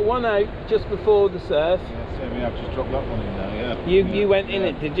 I've got one out just before the surf. Yeah, same here. I've just dropped that one in there. Yeah. You went in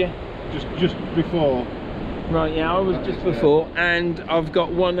it, did you? Just before. Right, yeah, I was just before, and I've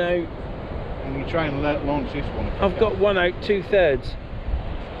got one out. And you try and launch this one. I've got one out 2/3.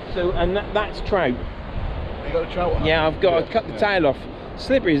 So, and that's trout. You got a trout on? Yeah, I've got to cut the tail off.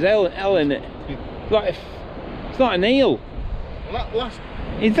 Slippery as hell in it. It's like an eel. Well, that last.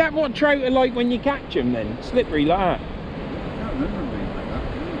 Is that what trout are like when you catch them then? Slippery like that? I can't remember being like that.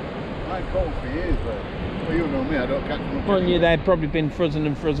 I've caught for years, but well, you know me, I don't catch them. Well, yeah, they've probably been frozen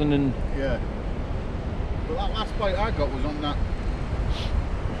and Yeah. But that last bite I got was on that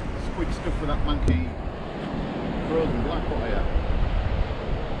squid stuff with that manky frozen black what I had.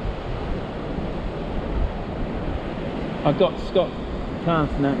 I got Scott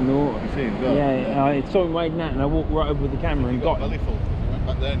casting out in the water. You see him go? Yeah, I saw him wading out and I walked right over with the camera and got belly him. full. Went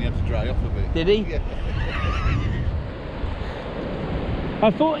back there and he had to dry off a bit. Did he? Yeah.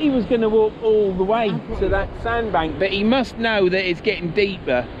 I thought he was going to walk all the way to that sandbank, but he must know that it's getting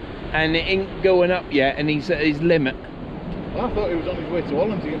deeper and it ain't going up yet and he's at his limit. Well, I thought he was on his way to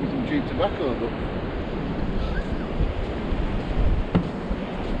Holland to get me some cheap tobacco, but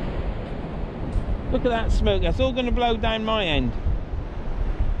Look at that smoke, that's all going to blow down my end.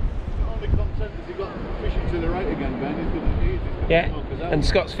 the only content is he got fishing to the right again, Ben. He's going to Yeah, smoke us out. and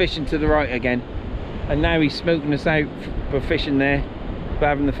Scott's fishing to the right again. And now he's smoking us out for fishing there, for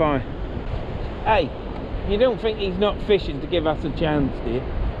having the fire. Hey, you don't think he's not fishing to give us a chance, do you?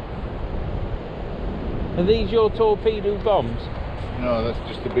 Are these your torpedo bombs? No, that's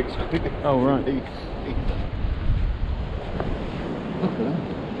just a big squid. Oh, right. Look at that.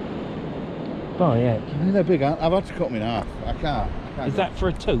 Oh, yeah. They're big. I've had to cut them in half. I can't Is that for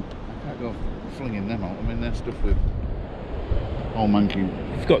a taupe? I can't go flinging them out. I mean, they're stuffed with all manky.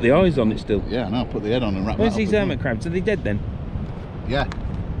 It's got the eyes on it still. Yeah, and I'll put the head on and wrap Where's that these up hermit crabs? Are they dead then? Yeah.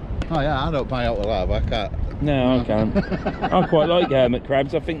 Oh, yeah, I don't buy out alive. I can't. No, I can't. I quite like hermit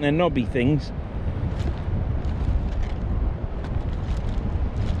crabs. I think they're knobby things.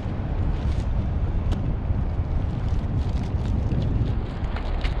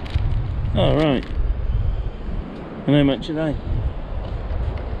 Oh, right. And how much are they? It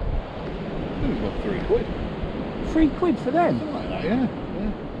was about £3. £3 for them? Something like that, yeah.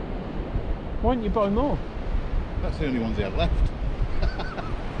 Why don't you buy more? That's the only ones they had left.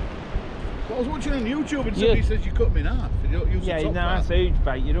 But I was watching on YouTube and somebody says you cut them in half. You don't use the top that's part. huge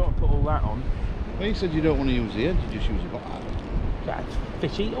bait. You don't want to put all that on. Well, he said you don't want to use the edge, you just use the bottom. That's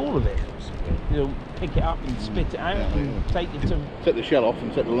fish eat all of it. You know, pick it up and spit it out and take it to... Take the shell off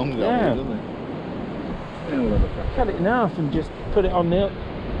and take the lungs out, don't they? Yeah, we'll have a crack. Cut it in half and just put it on the...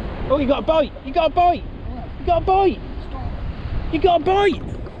 Oh, you got a bite! You got a bite! You got a bite! You got a bite!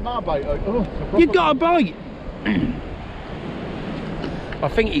 My bite, oh. You got a bite! I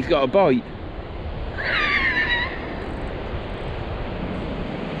think he's got a bite.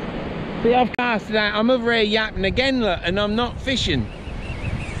 See, I've cast it out. I'm over here yapping again, look, and I'm not fishing.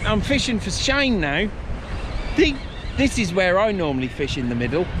 I'm fishing for Shane now. This is where I normally fish in the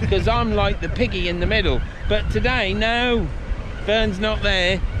middle, because I'm like the piggy in the middle. But today, no, Verns not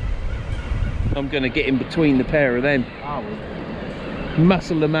there. I'm going to get in between the pair of them.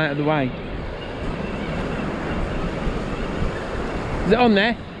 Muscle them out of the way. Is it on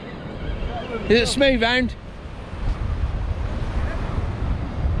there? Is it smooth hound?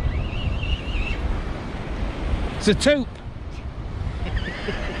 It's a toop.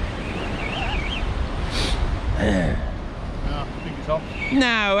 I think it's off.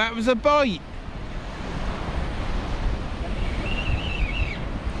 No, that was a bite.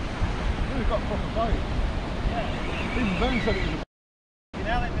 We've got a proper bite. Even Ben said it was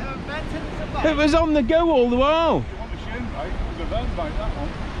a bite. It was on the go all the while. If you want the shin right, it was a Verns bite, that one.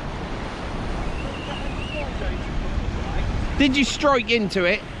 Did you strike into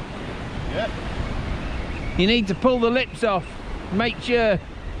it? Yeah. You need to pull the lips off. Make sure.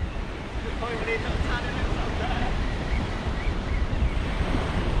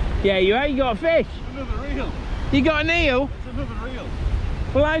 Yeah, you got a fish. Another reel. You got an eel? It's another reel.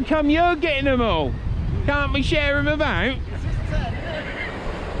 Well, how come you're getting them all? Can't we share them about? I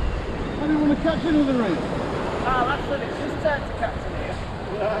didn't want to catch another reel. Ah, that's when it's his turn to catch an eel.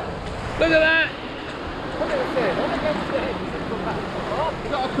 Look at that. Look at the fin. Look against the head.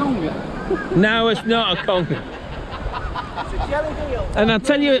 Is that a conger? No, it's not a conger. It's a jelly eel. And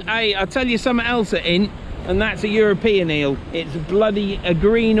I'll tell you something else at in, and that's a European eel. It's a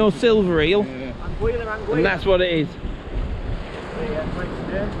green or silver eel, Yeah. and that's what it is.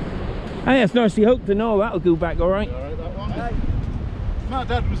 Hey, it's nicely hooked and all. That'll go back all right. Alright, that one. Hey. My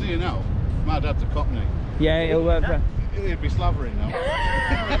dad was here now. My dad's a Cockney. Yeah, he'll. He'd be slavering now.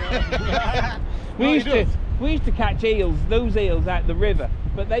 We used to catch eels, those eels out the river,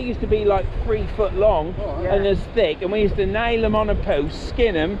 but they used to be like 3 foot long and as thick, and we used to nail them on a post,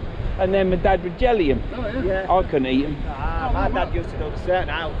 skin them, and then my dad would jelly them. Oh, yeah. I couldn't eat them. My dad used to go to certain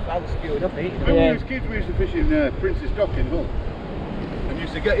I was spewing up eating them. When we was kids, we used to fish in Prince's Dock in Hull. And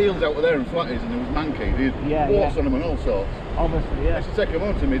used to get eels out of there and flatties, and there was mankey. They had warts on them and all sorts. Obviously, I used to take them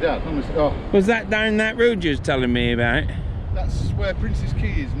home to my dad. And I said, oh, Was that down that road you was telling me about? that's where Prince's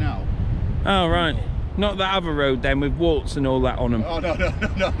Key is now. Oh, right. Not that other road then with warts and all that on them. Oh, no.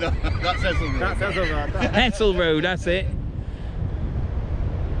 That's Hessel Road. That's us over there. Hessel Road, that's it.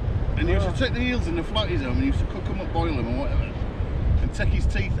 And he used to take the eels and the flatties home and he used to cook them up, boil them and whatever. And take his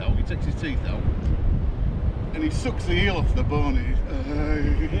teeth out. He takes his teeth out. And he sucks the eel off the bone. And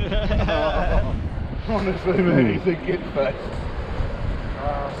honestly, mate, he's a kid fest.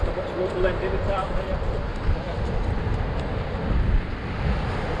 So much rubble end in the town here.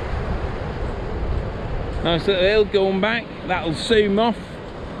 Nice little eel going back. That'll zoom off.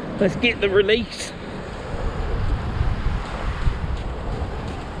 Let's get the release.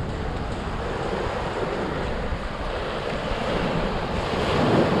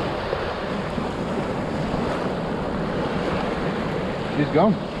 She's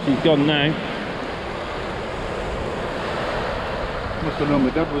gone. She's gone now. Must have known my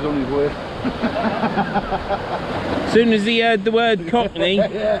dad was on his way. As soon as he heard the word Cockney,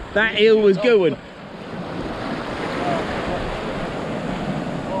 that eel was going.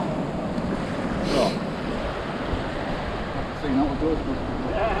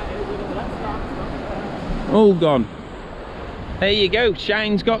 All gone. There you go.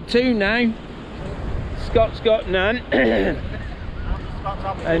 Shane's got 2 now. Scott's got none. And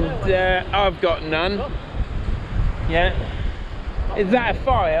I've got none. Yeah. Is that a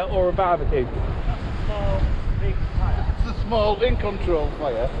fire or a barbecue? Small, big fire. It's a small, in control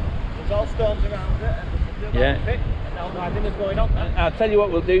fire. There's all stones around it. And Yeah. Pit, and now my dinner's going on there. I'll tell you what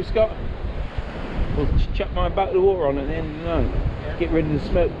we'll do, Scott. We'll chuck my bucket of water on at the end of the night. Get rid of the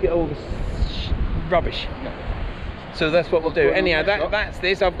smoke, get all the rubbish. So that's what we'll do. Anyhow, that's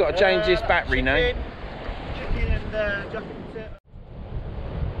this. I've got to change this battery now. Chicken and jacket potato.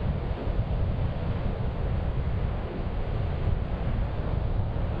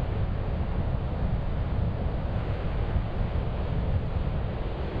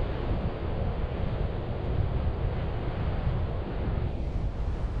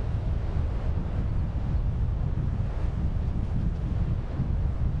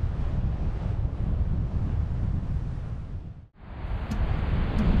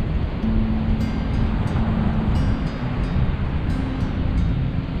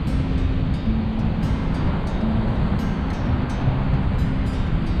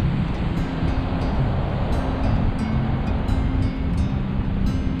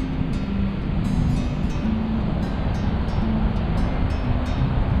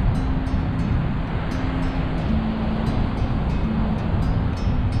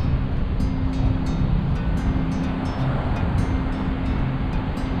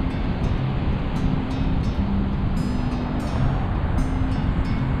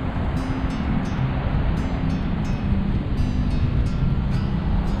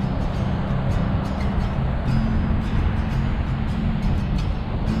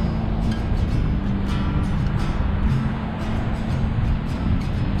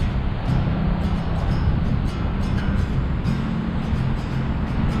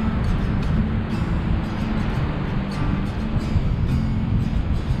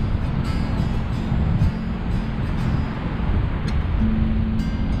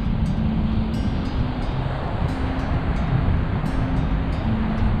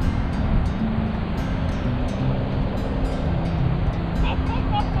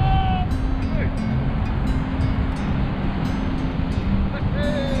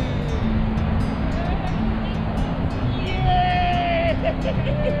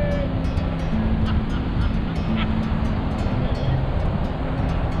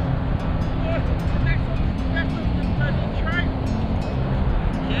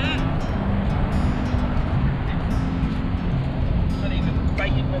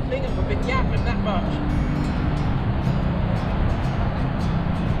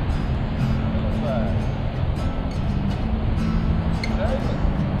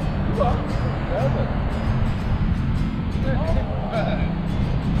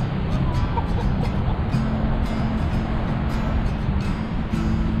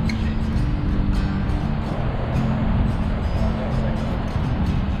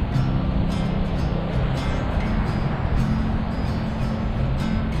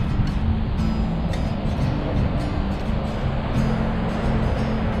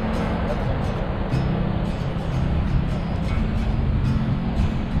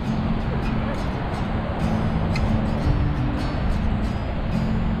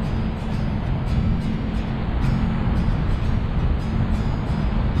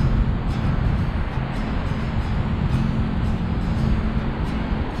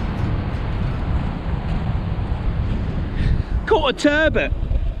 Caught a turbot.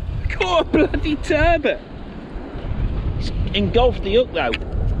 Caught a bloody turbot. It's engulfed the hook though.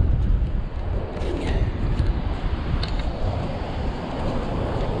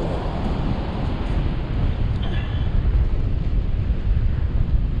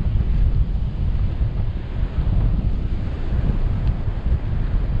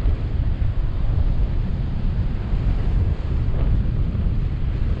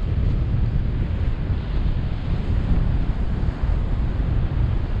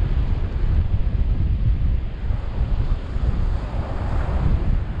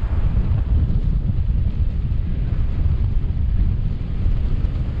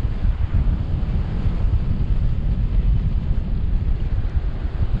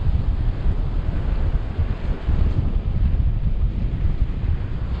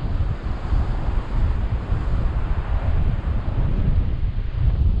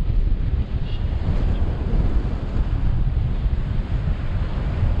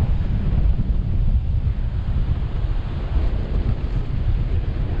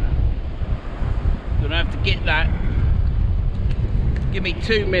 Get that. Give me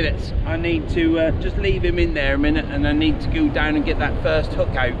 2 minutes. I need to just leave him in there a minute, and I need to go down and get that first hook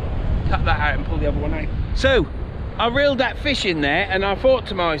out, cut that out and pull the other one out. So I reeled that fish in there, and I thought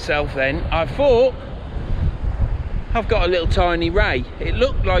to myself then, I've got a little tiny ray. It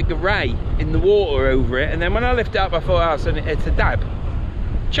looked like a ray in the water over it, and then when I lifted it up I thought, oh, it's a dab.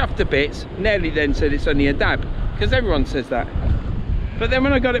 Chuffed to bits, nearly then said it's only a dab, because everyone says that. But then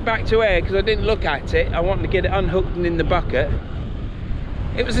when I got it back to air, because I didn't look at it, I wanted to get it unhooked and in the bucket,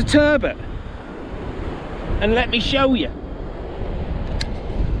 it was a turbot. And let me show you.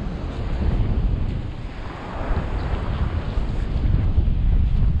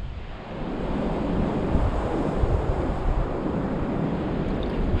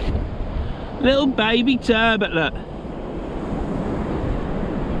 Little baby turbot, look.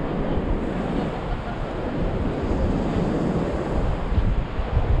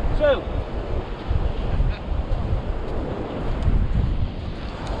 So,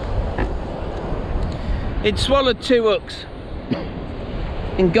 it swallowed 2 hooks,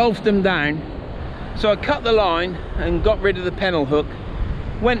 engulfed them down. So I cut the line and got rid of the pennel hook,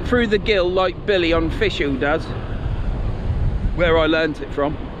 went through the gill like Billy on Fish Who does, where I learnt it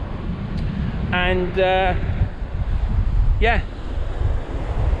from, and yeah,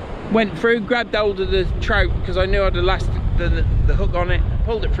 went through, grabbed hold of the trout because I knew I'd elastic the hook on it,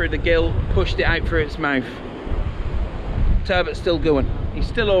 pulled it through the gill, pushed it out through its mouth. Turbot's still going, he's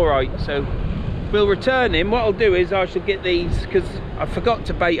still all right, so we'll return him. What I'll do is I shall get these, because I forgot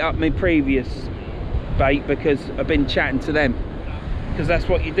to bait up my previous bait because I've been chatting to them, because that's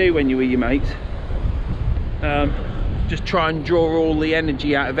what you do when you're with your mates. Just try and draw all the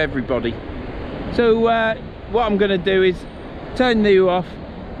energy out of everybody. So what I'm going to do is turn the off,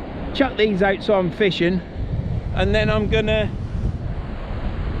 chuck these out so I'm fishing, and then I'm going to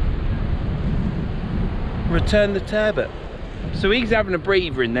return the turbot. So he's having a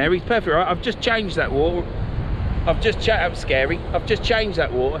breather in there, he's perfect, right? I've just changed that water. I've just changed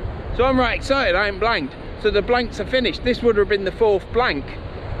that water. So I'm right excited, I ain't blanked. So the blanks are finished. This would have been the 4th blank.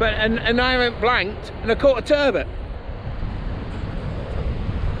 But and I haven't blanked and I caught a turbot.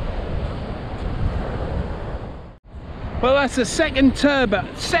 Well, that's the second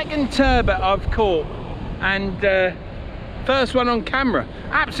turbot I've caught, and first one on camera.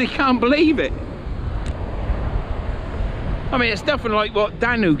 Absolutely can't believe it. I mean, it's nothing like what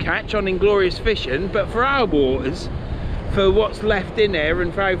Danu catch on Inglorious Fishing, but for our waters, for what's left in there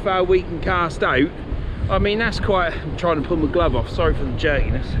and for how far we can cast out, I mean, that's quite... I'm trying to pull my glove off, sorry for the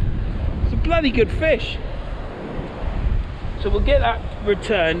jerkiness. It's a bloody good fish. So we'll get that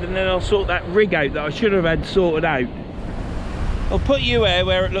returned and then I'll sort that rig out that I should have had sorted out. I'll put you here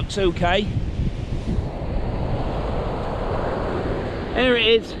where it looks okay. There it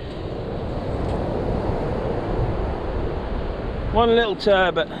is. One little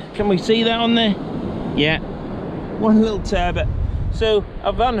turbot. Can we see that on there? Yeah. One little turbot. So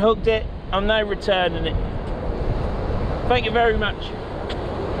I've unhooked it. I'm now returning it. Thank you very much.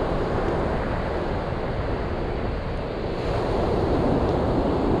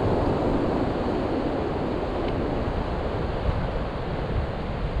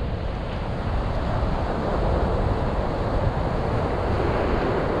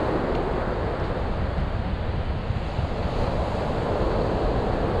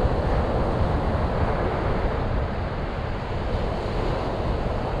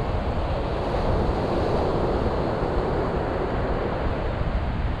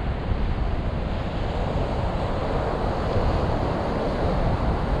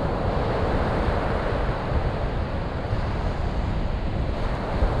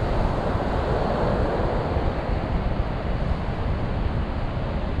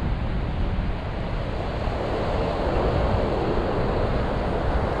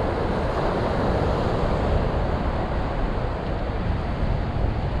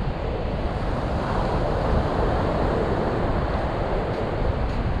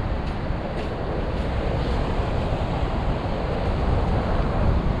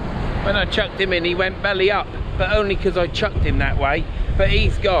 When I chucked him in, he went belly up, but only because I chucked him that way. But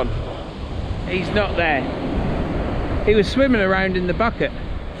he's gone. He's not there. He was swimming around in the bucket.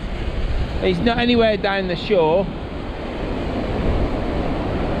 He's not anywhere down the shore.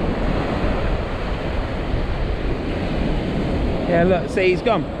 Yeah, look, see, he's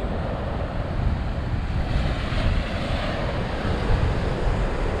gone.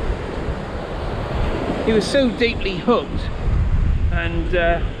 He was so deeply hooked,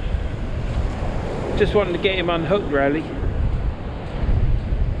 and just wanted to get him unhooked, really.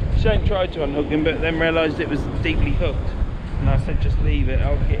 Shane tried to unhook him, but then realised it was deeply hooked, and I said just leave it,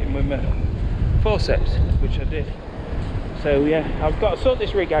 I'll get him with my forceps, which I did. So yeah, I've got to sort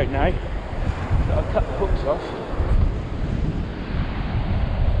this rig out now. I'll cut the hooks off,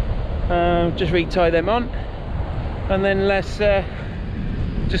 just retie them on, and then let's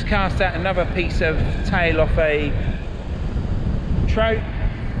just cast out another piece of tail off a trout.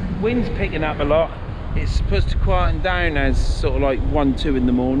 Wind's picking up a lot. It's supposed to quieten down as sort of like 1-2 in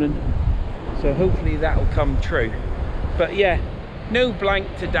the morning, so hopefully that'll come true. But yeah, no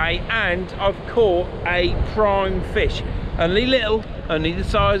blank today, and I've caught a prime fish. Only little, only the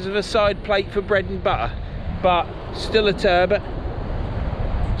size of a side plate for bread and butter, but still a turbot,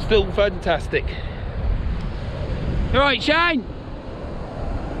 still fantastic. All right, Shane.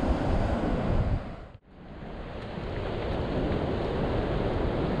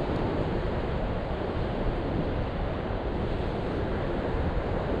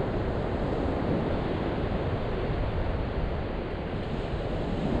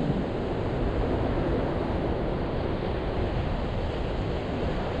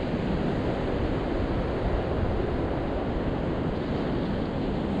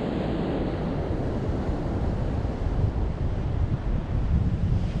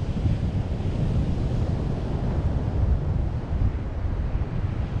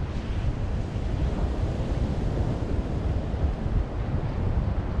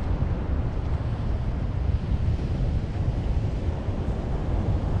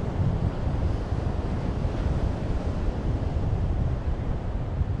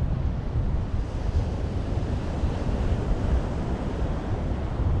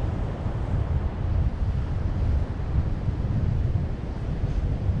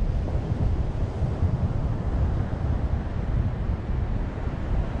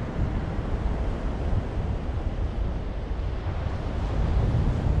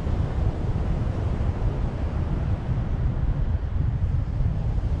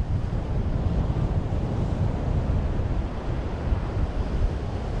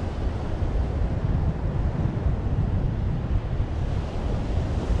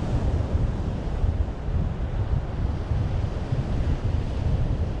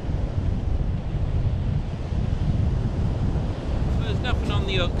 nothing on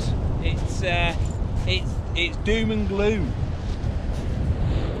the hooks. It's doom and gloom.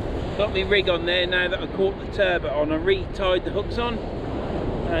 Got my rig on there now that I caught the turbot on. I re-tied the hooks on,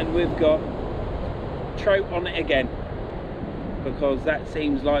 and we've got trout on it again, because that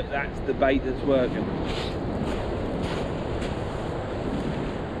seems like that's the bait that's working.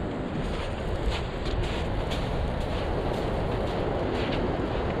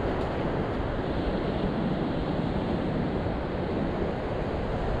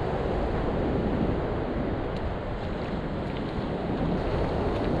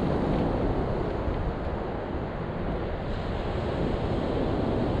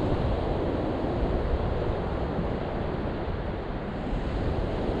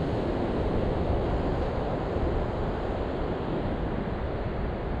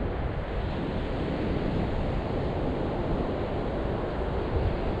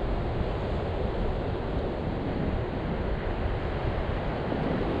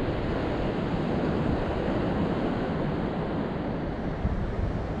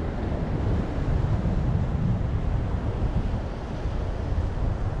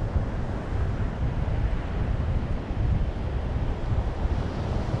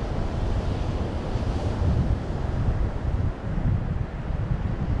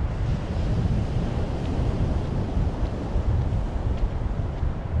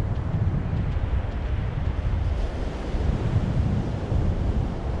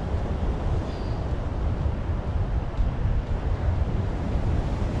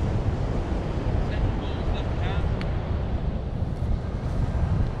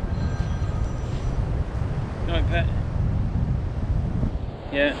 Pet.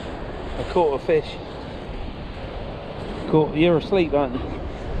 Yeah, I caught a fish. You're asleep, aren't you?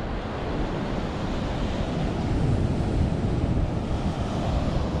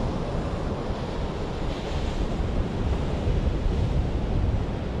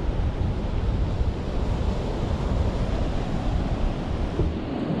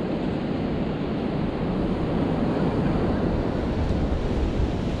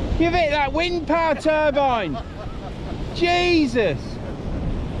 You've hit that wind power turbine. Jesus!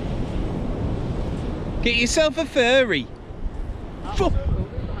 Get yourself a furry.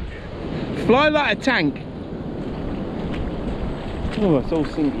 Fly like a tank. Oh, it's all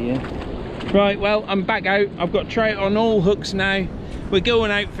sinky here. Right, well, I'm back out. I've got trout on all hooks now. We're going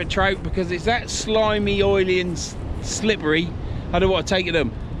out for trout because it's that slimy, oily and slippery. I don't want to take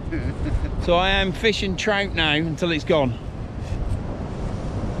them. So I am fishing trout now until it's gone.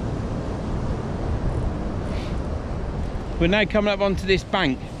 We're now coming up onto this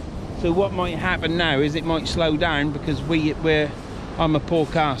bank, so what might happen now is it might slow down because I'm a poor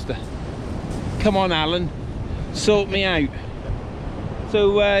caster. Come on, Alan, sort me out.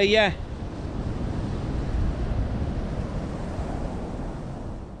 So yeah.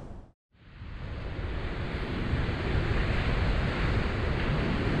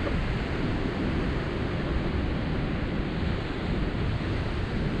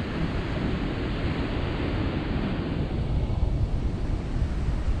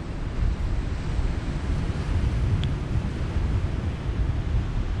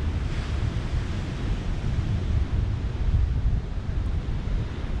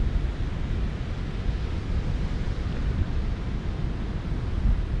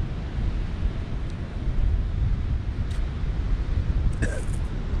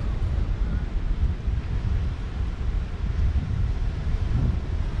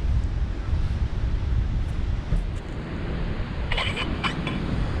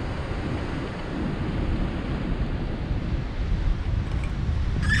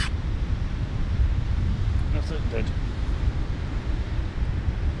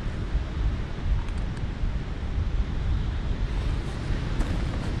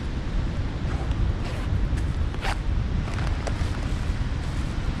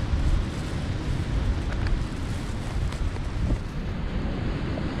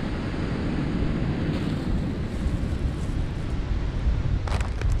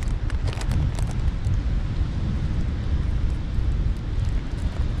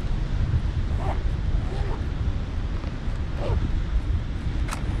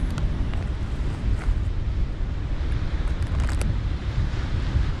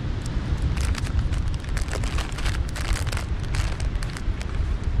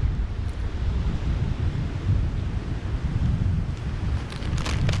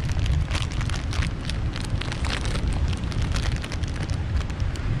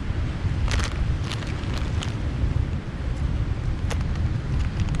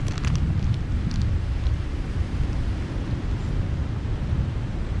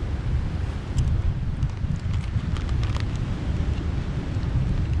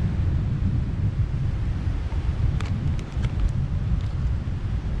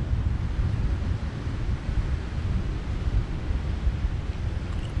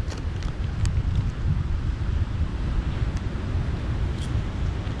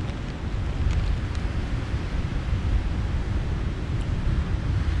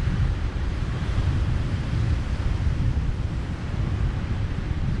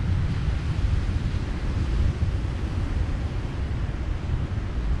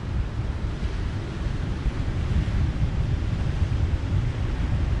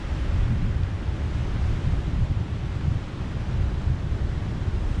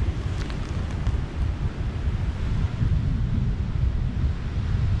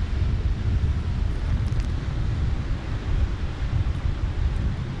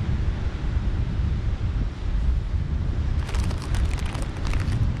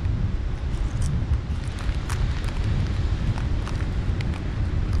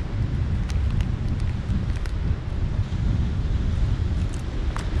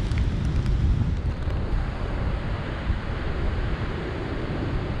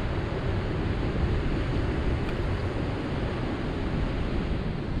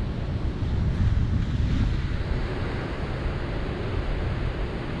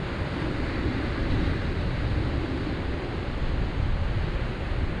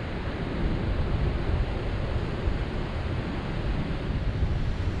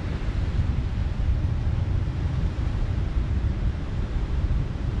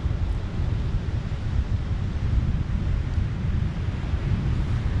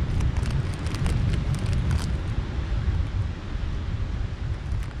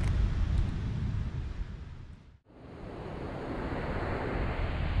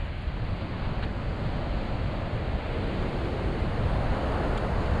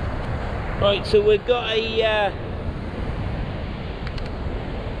 Right, so we've got a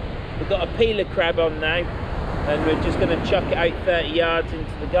peeler crab on now, and we're just going to chuck it out 30 yards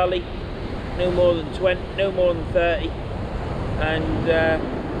into the gully. No more than 20, no more than 30, and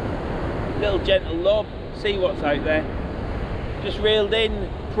little gentle lob. See what's out there. Just reeled in.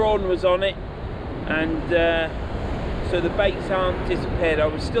 Prawn was on it, and so the baits aren't disappeared. I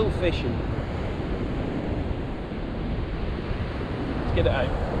was still fishing. Let's get it out.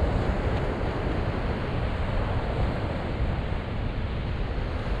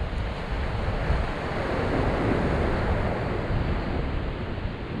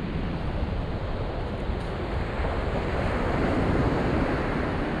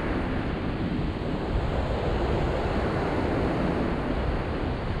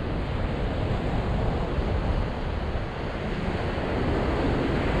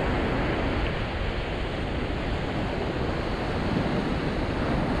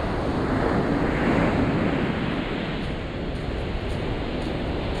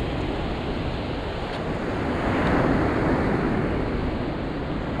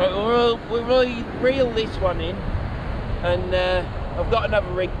 We'll reel this one in, and I've got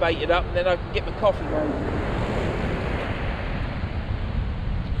another rig baited up, and then I can get my coffee made.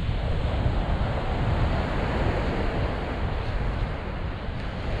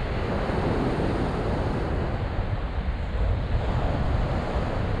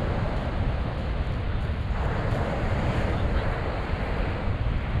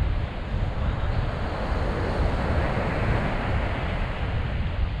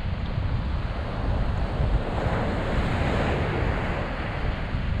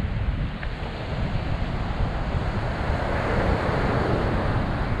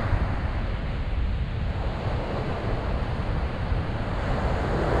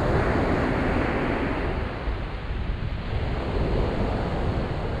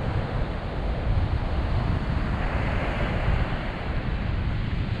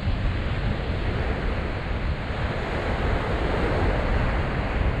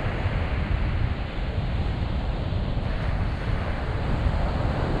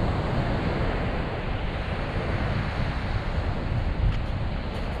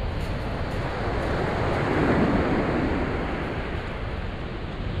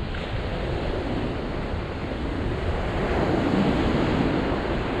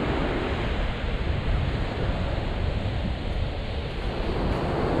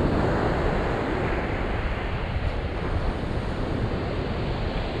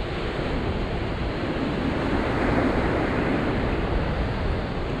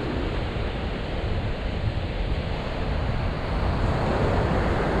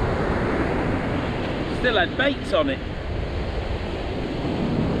 Still had baits on it.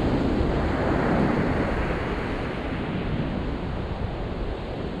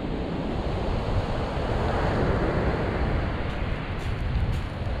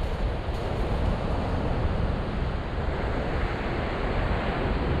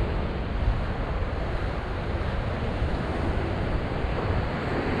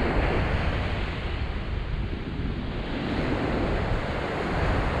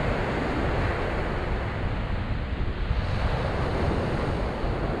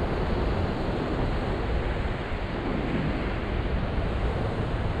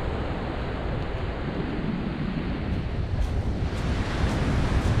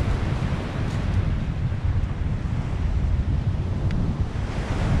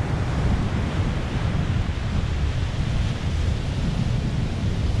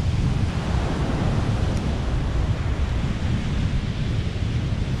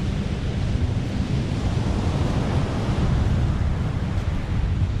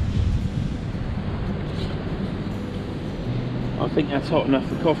 I think that's hot enough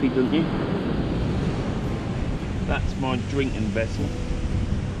for coffee, don't you? That's my drinking vessel.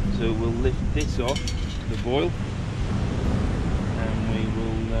 So we'll lift this off the boil, and we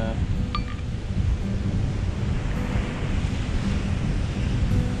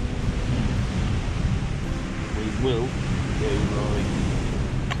will go like,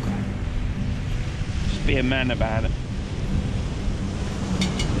 just be a man about it.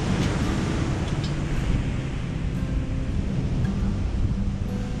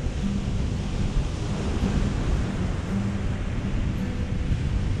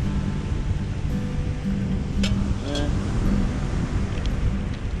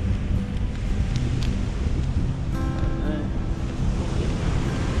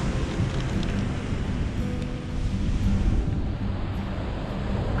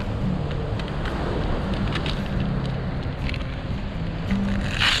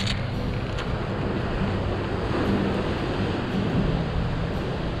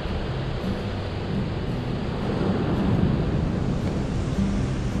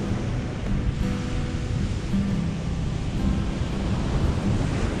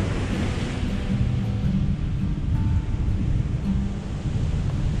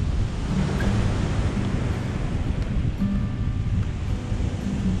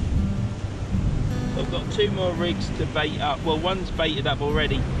 I've got 2 more rigs to bait up. Well, one's baited up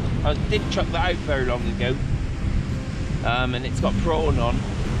already. I did chuck that out very long ago, and it's got prawn on,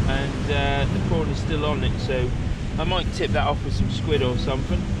 and the prawn is still on it, so I might tip that off with some squid or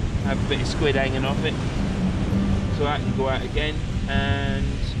something. Have a bit of squid hanging off it, so that can go out again. And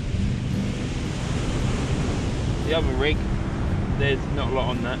the other rig, there's not a lot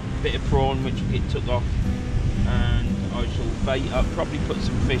on that. Bit of prawn which will get took off, and I shall bait up, probably put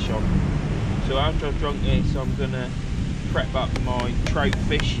some fish on. So after I've drunk this, I'm gonna prep up my trout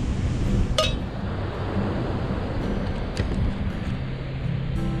fish.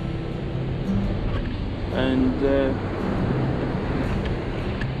 And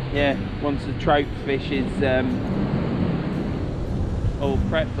yeah, once the trout fish is all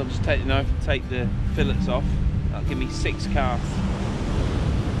prepped, I'll just take the knife and take the fillets off. That'll give me 6 casts.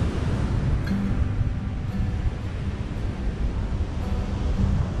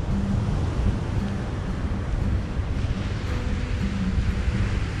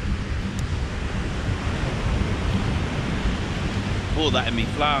 Pour that in my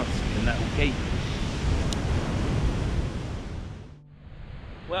flask and that will keep.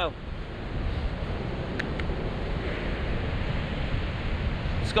 Well,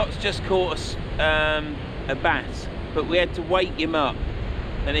 Scott's just caught us a bass, but we had to wake him up,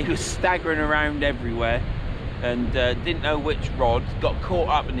 and he was staggering around everywhere and didn't know which rod. Got caught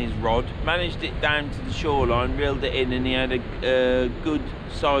up in his rod, managed it down to the shoreline, reeled it in, and he had a good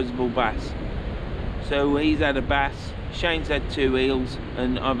sizable bass. So he's had a bass, Shane's had 2 eels,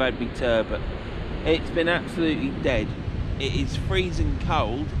 and I've had my turbot. It's been absolutely dead. It is freezing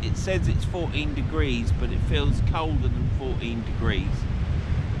cold. It says it's 14 degrees, but it feels colder than 14 degrees.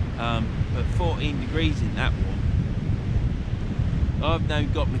 But 14 degrees in that one. I've now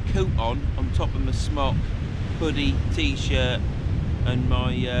got my coat on top of my smock, hoodie, t-shirt and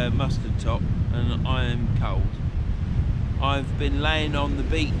my mustard top, and I am cold. I've been laying on the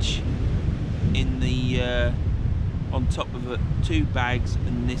beach in the on top of 2 bags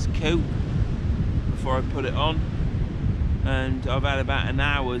and this coat before I put it on, and I've had about an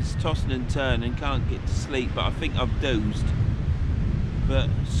hour's tossing and turning, can't get to sleep, but I think I've dozed. But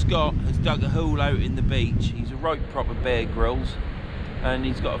Scott has dug a hole out in the beach. He's a right proper Bear Grylls, and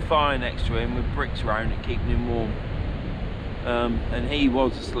he's got a fire next to him with bricks around it keeping him warm, and he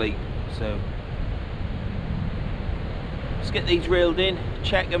was asleep. So let's get these reeled in,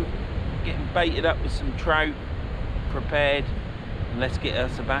 check them, get them baited up with some trout, prepared, and let's get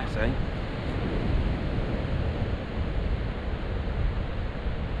us a bass, eh?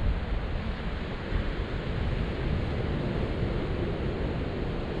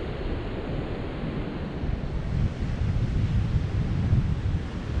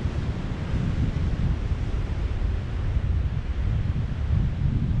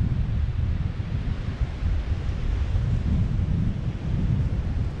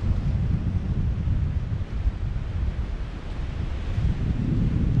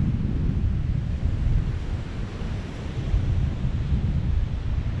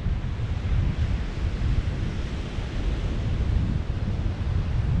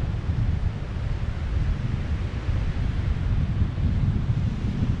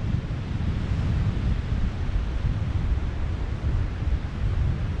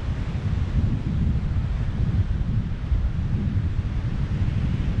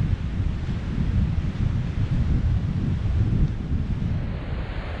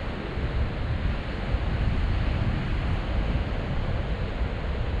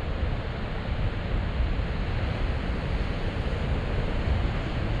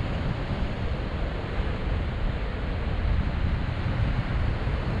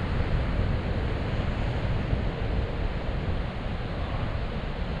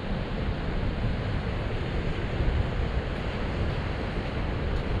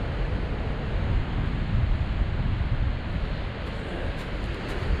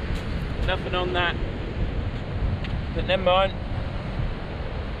 Nothing on that, but never mind.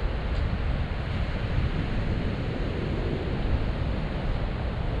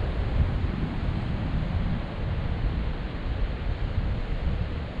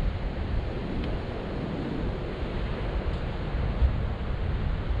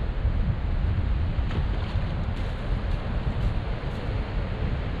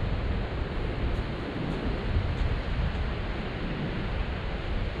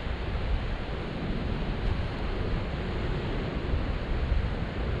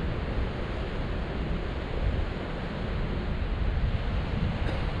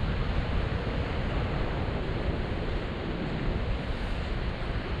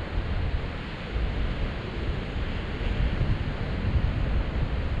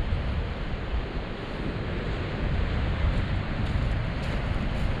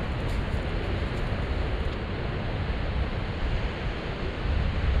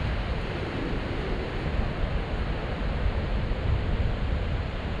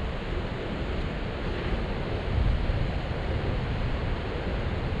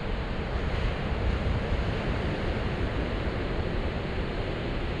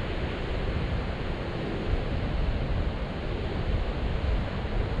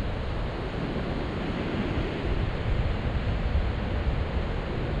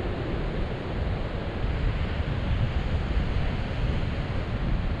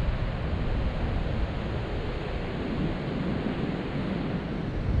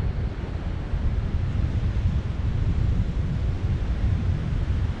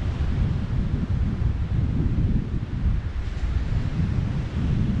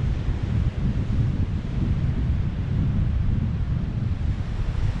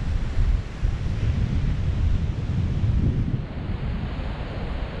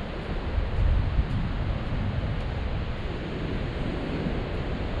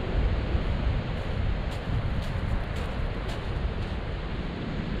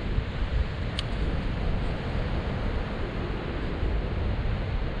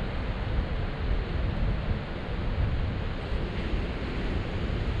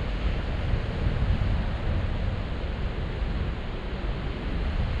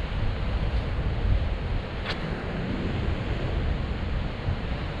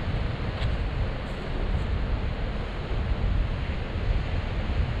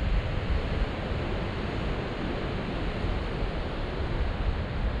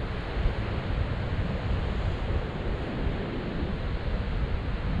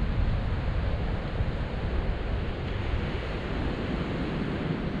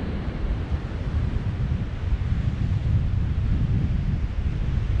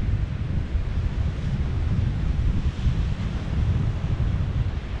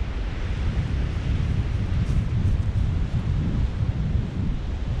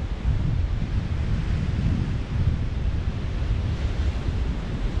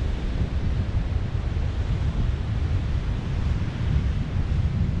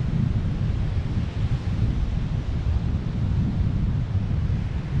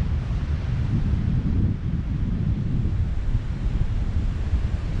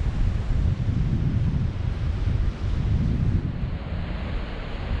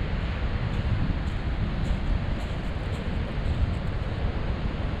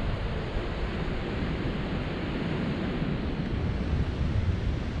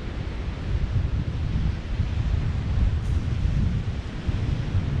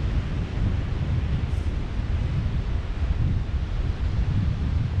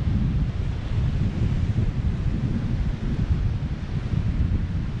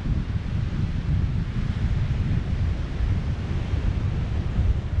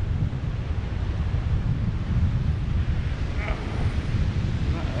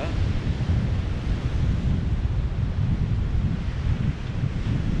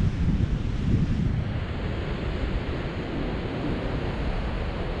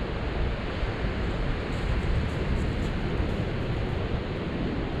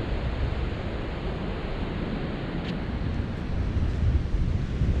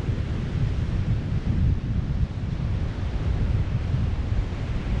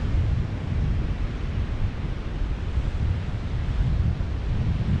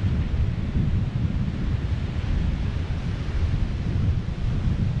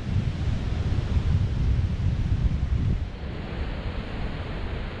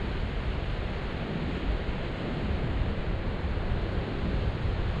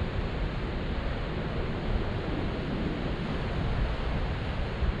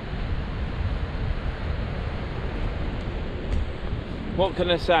 what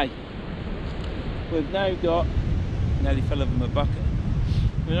can I say? We've now got, nearly fell over my bucket.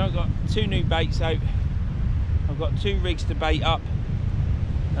 We've now got 2 new baits out. I've got 2 rigs to bait up.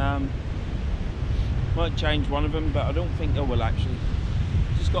 Might change one of them, but I don't think I will actually.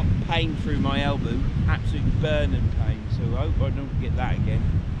 Just got pain through my elbow, absolute burning pain, so I hope I don't get that again.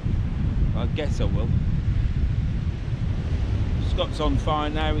 But I guess I will. Scott's on fire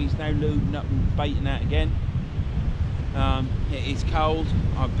now, he's now loading up and baiting out again. It is cold,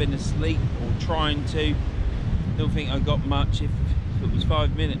 I've been asleep or trying to. Don't think I got much if it was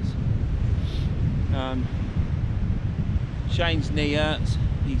 5 minutes. Shane's knee hurts,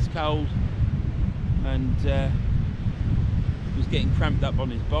 he's cold and was getting cramped up on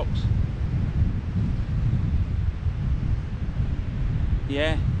his box.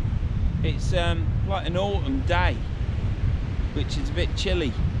 Yeah, it's like an autumn day, which is a bit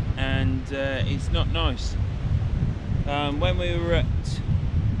chilly and it's not nice. When we were at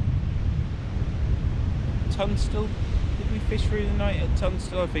Tunstall, did we fish through the night at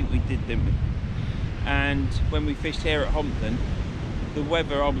Tunstall? I think we did, didn't we? And when we fished here at Holmpton, the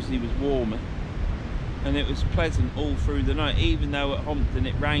weather obviously was warmer and it was pleasant all through the night, even though at Holmpton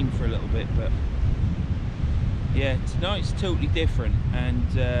it rained for a little bit. But yeah, tonight's totally different, and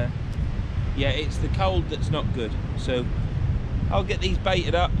yeah, it's the cold that's not good. So I'll get these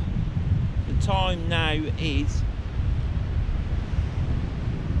baited up. The time now is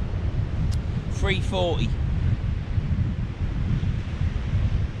 3:40.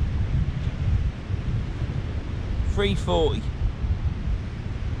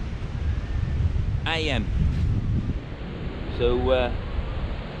 AM. So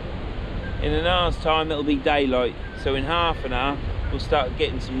in an hour's time it'll be daylight, so in half an hour we'll start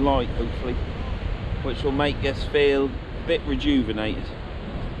getting some light, hopefully, which will make us feel a bit rejuvenated.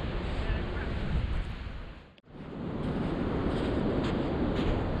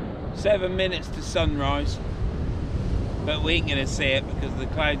 Seven minutes to sunrise, but we ain't gonna see it because of the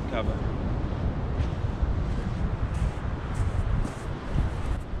cloud cover.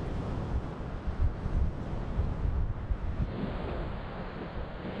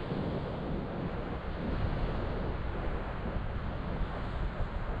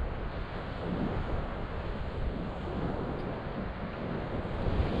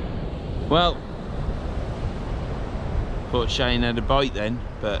 Well, thought Shane had a bite then,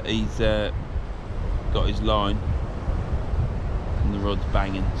 but he's got his line and the rod's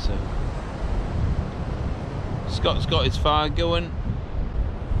banging. So Scott's got his fire going.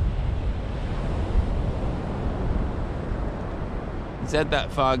 He's had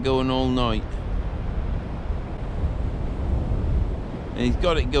that fire going all night, and he's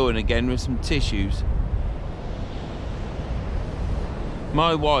got it going again with some tissues.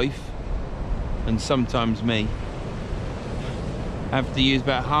 My wife, and sometimes me, have to use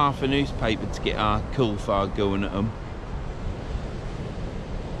about half a newspaper to get our cool fire going at them.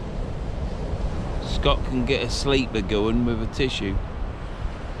 Scott can get a sleeper going with a tissue.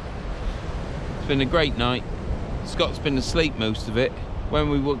 It's been a great night. Scott's been asleep most of it. When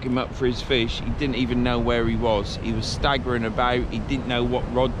we woke him up for his fish, he didn't even know where he was. He was staggering about, he didn't know what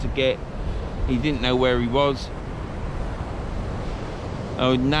rod to get, he didn't know where he was.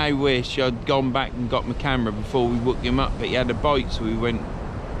 I now wish I'd gone back and got my camera before we woke him up, but he had a bite, so we went,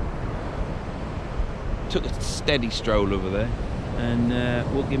 took a steady stroll over there and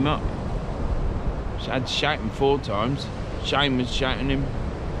woke him up. I had to shout him 4 times. Shane was shouting him.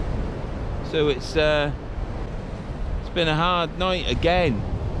 So it's been a hard night again.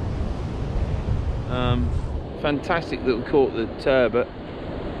 Fantastic that we caught the turbot.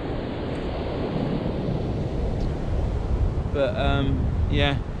 But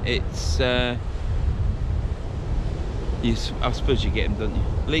yeah, it's I suppose you get them, don't you?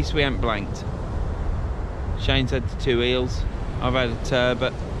 At least we haven't blanked. Shane's had the 2 eels, I've had a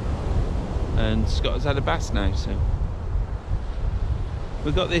turbot, and Scott's had a bass now. So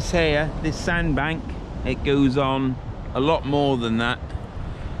we've got this here, this sandbank. It goes on a lot more than that,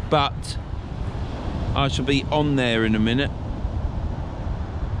 but I shall be on there in a minute,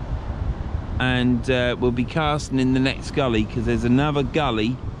 and we'll be casting in the next gully, because there's another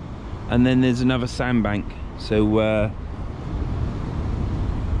gully and then there's another sandbank. So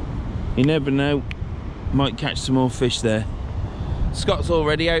you never know, might catch some more fish there. Scott's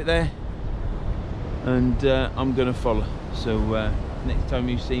already out there, and I'm gonna follow. So next time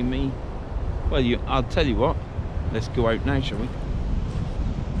you see me, well, I'll tell you what, let's go out now, shall we?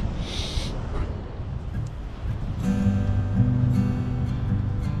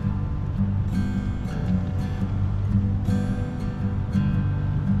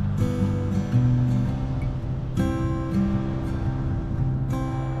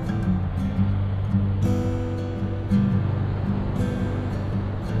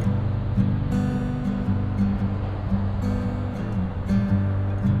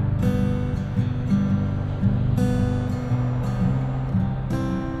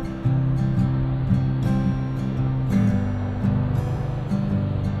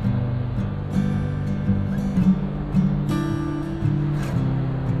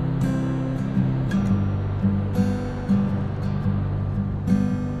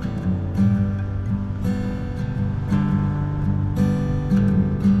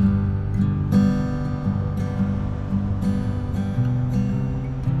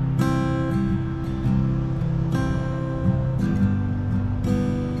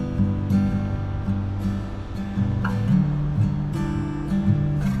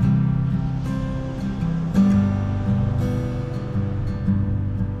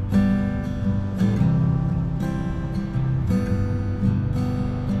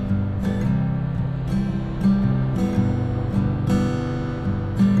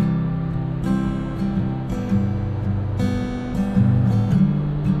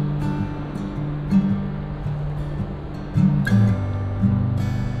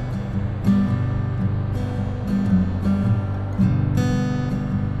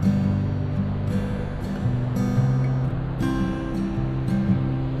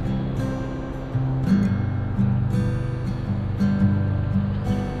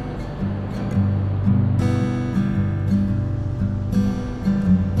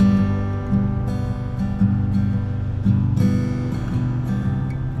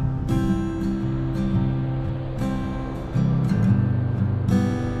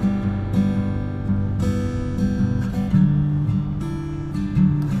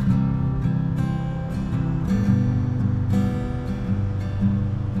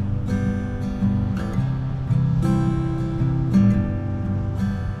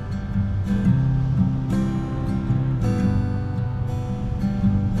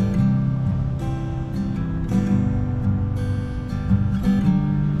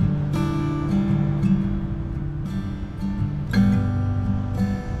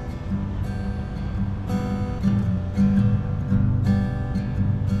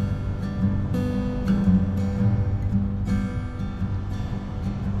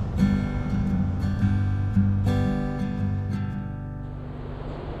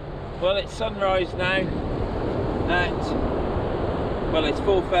 Well, it's sunrise now at, well, it's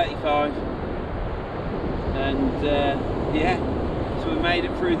 4:35, and yeah, so we made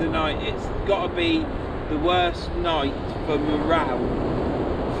it through the night. It's got to be the worst night for morale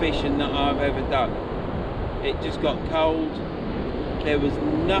fishing that I've ever done. It just got cold. There was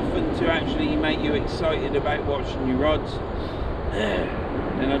nothing to actually make you excited about watching your rods.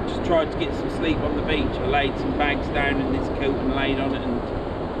 And I just tried to get some sleep on the beach. I laid some bags down in this coat and laid on it,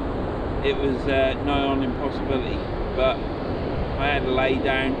 and it was nigh on impossibility. But I had to lay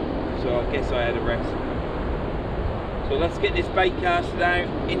down, so I guess I had a rest. So let's get this bait casted out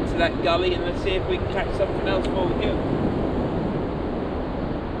into that gully and let's see if we can catch something else before we go.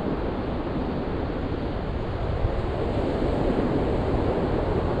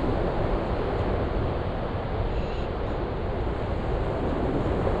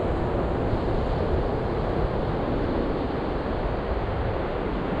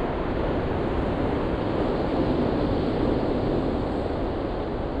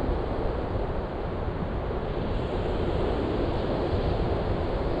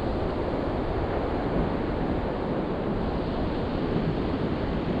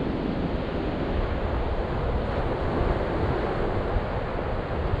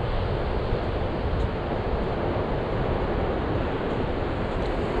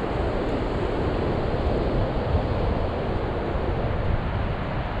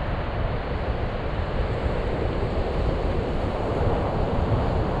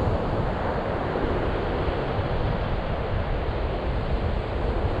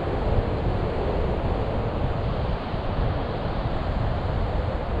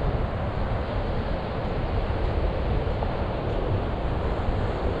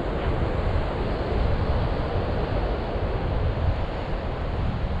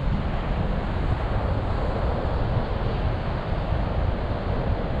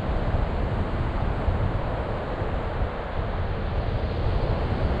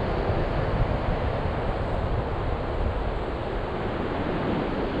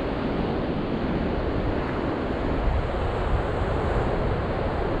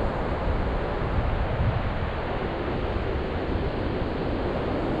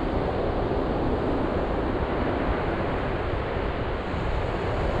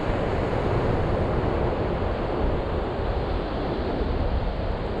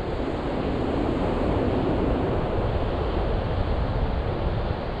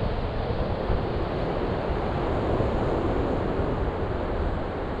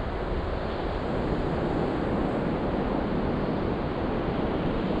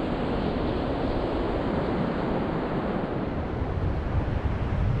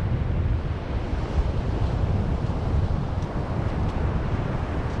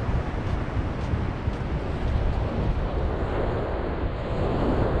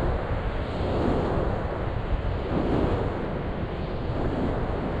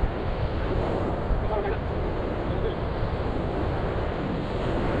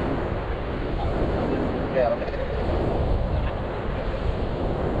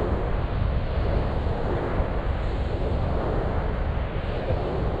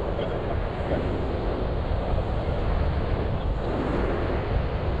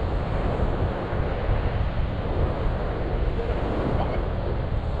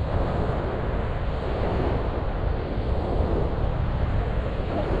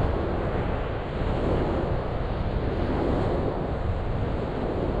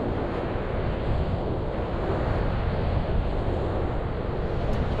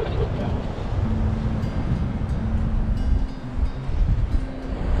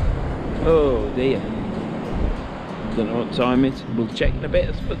 Oh dear. Don't know what time it is. We'll check in a bit,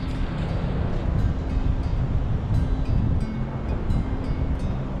 I suppose.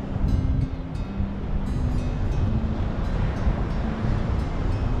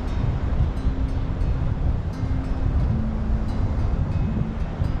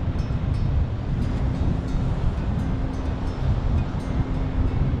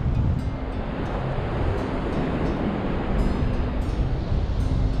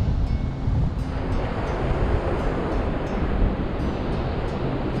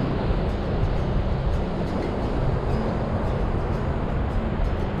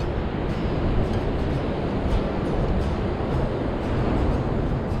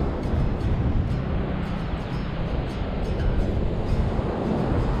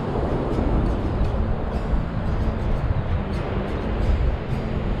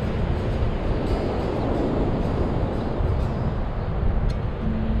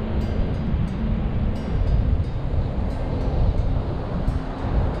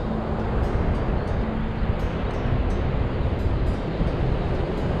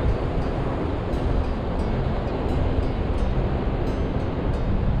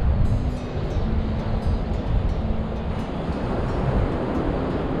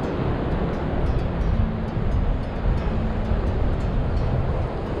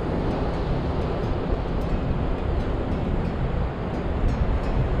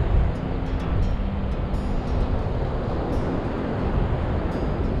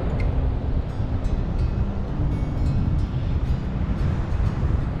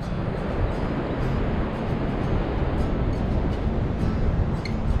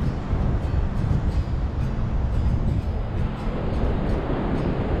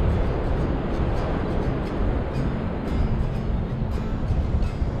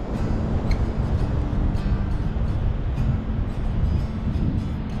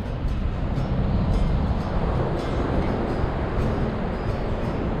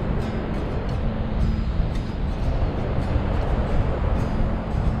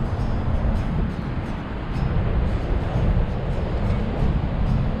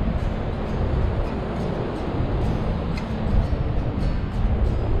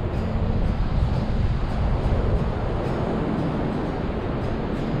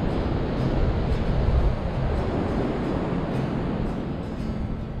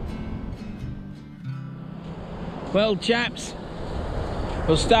 Well, chaps,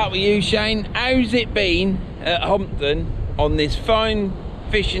 we'll start with you, Shane. How's it been at Holmpton on this fine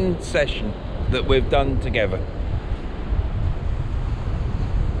fishing session that we've done together?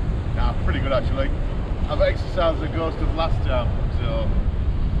 Nah, pretty good actually. I've exercised the ghost of last time, so...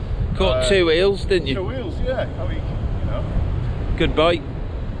 Caught 2 eels, didn't you? 2 eels, yeah. I mean, you know. Good bite?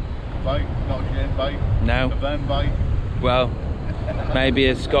 Bite, not a Jane bite. No. A Vern bite. Well, maybe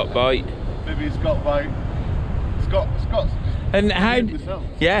a Scott bite. Maybe a Scott bite. Scott's just... And how?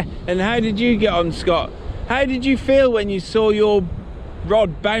 Yeah. And how did you get on, Scott? How did you feel when you saw your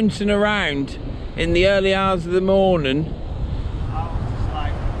rod bouncing around in the early hours of the morning? I was just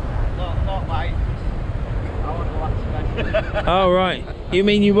like, not mate. I want to go back to bed. Oh right. You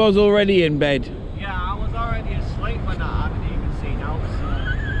mean you was already in bed? Yeah, I was already asleep when I hadn't even seen out.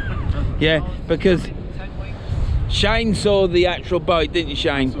 So Yeah, because 10 weeks. Shane saw the actual bite, didn't you,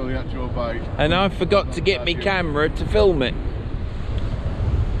 Shane? So the actual bite. And I forgot to get my camera to film it.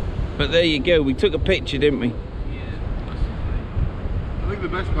 But there you go, we took a picture, didn't we? I think the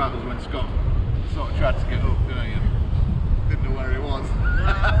best part was when Scott sort of tried to get up, didn't know where he was.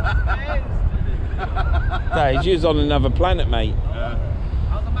 No, you was on another planet, mate. Yeah.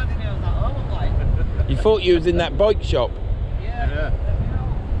 I was imagining I was at home, like. You thought you was in that bike shop. Yeah.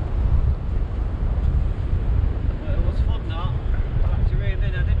 But it was fun, though. After reeling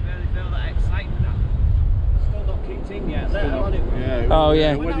in, I didn't really feel that excitement. Still not kicked in yet. Later on it was. Yeah. Oh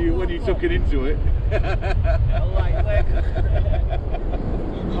yeah. When you took it into it. I'll like,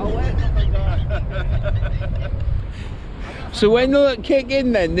 I'll wake up and go. So when will it kick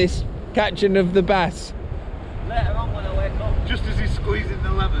in then, this catching of the bass? Later on when I wake up. Just as he's squeezing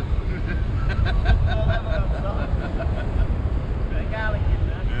the lemon. Bit of garlic in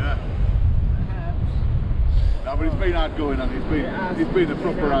there. Yeah. No, but it's been hard going on. It's been a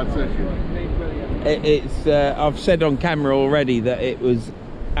proper hard session. It's I've said on camera already that it was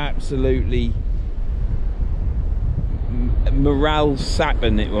absolutely morale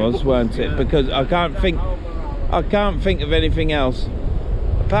sapping, it was, weren't it? Because I can't think of anything else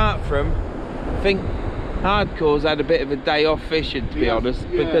apart from, I think Hardcore's had a bit of a day off fishing, to be honest,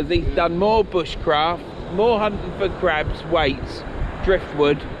 because he's done more bushcraft, more hunting for crabs, weights,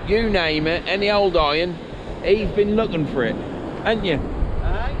 driftwood, you name it, any old iron, he's been looking for it, haven't you?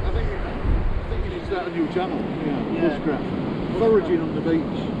 I think you need to start a new channel. Yeah. Bushcraft. Foraging on the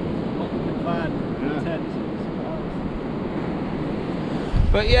beach.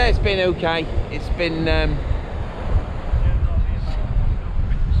 But yeah, it's been okay. It's been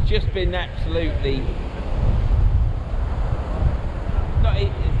it's just been absolutely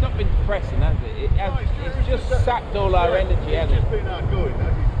it's not been depressing, has it? It's just sapped all our energy, hasn't it? It's been hard going,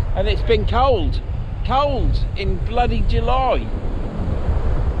 And it's been cold in bloody July.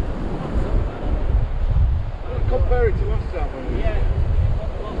 Compare it to last time.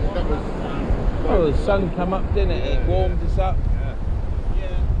 That was... Oh, the sun come up, didn't it? It warmed us up.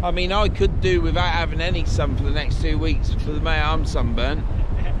 I mean, I could do without having any sun for the next 2 weeks for the mate I'm sunburnt.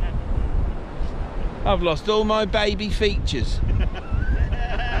 I've lost all my baby features.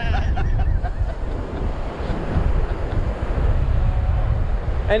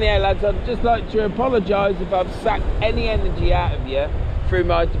 Anyhow, lads, I'd just like to apologise if I've sacked any energy out of you through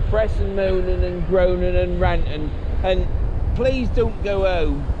my depressing, moaning and groaning and ranting. And please don't go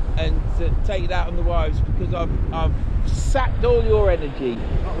home and take that on the wives, because I've sapped all your energy.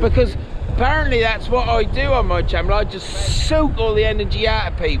 Because apparently that's what I do on my channel. I just soak all the energy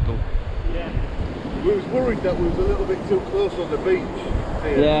out of people. Yeah. We was worried that we was a little bit too close on the beach.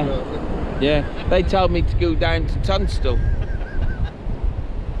 Yeah. Yeah. They told me to go down to Tunstall.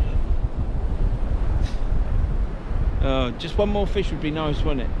 Oh, just one more fish would be nice,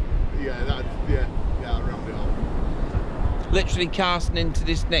 wouldn't it? Yeah, I'll round it off. Literally casting into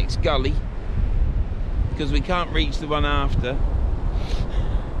this next gully because we can't reach the one after.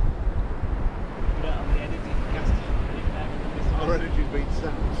 Our energy's been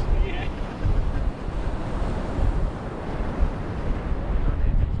sapped. Yeah.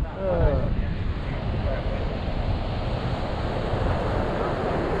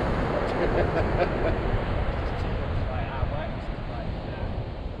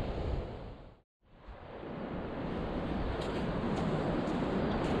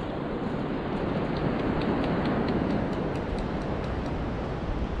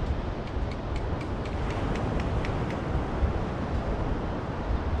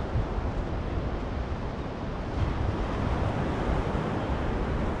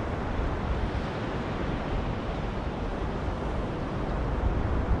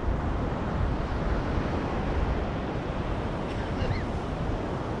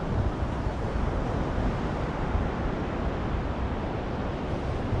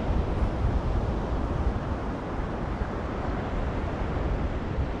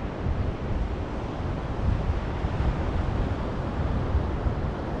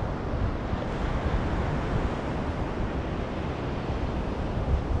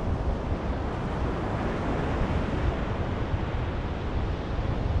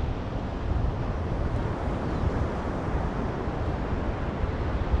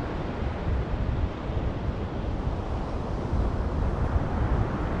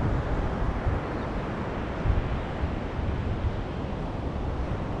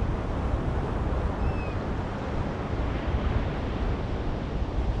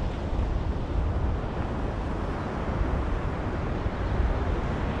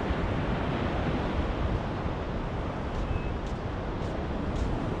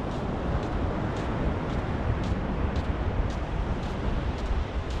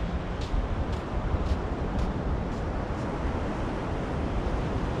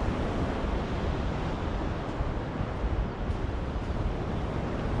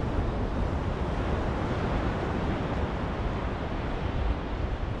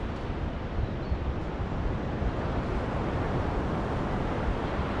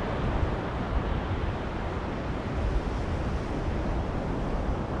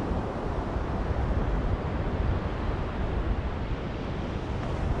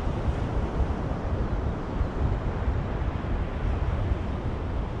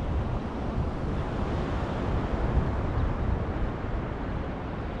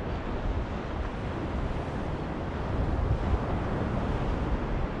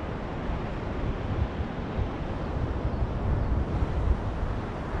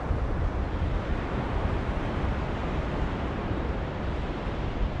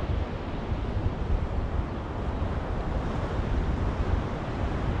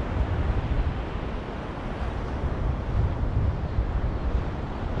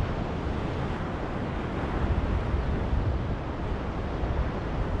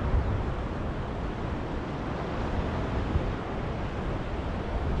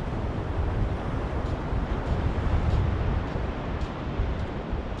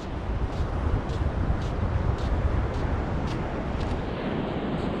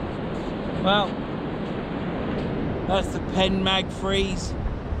 Well, that's the Pen Mag Freeze.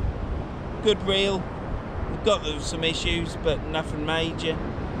 Good reel. We've got some issues, but nothing major.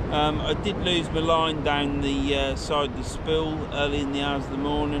 I did lose my line down the side of the spool early in the hours of the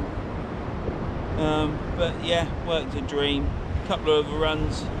morning. But yeah, worked a dream. A couple of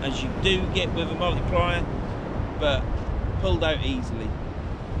overruns, as you do get with a multiplier, but pulled out easily.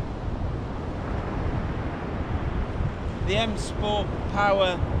 The M Sport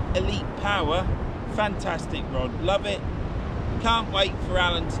Power Elite Power, fantastic rod, love it. Can't wait for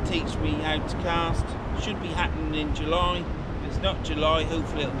Alan to teach me how to cast. Should be happening in July. If it's not July,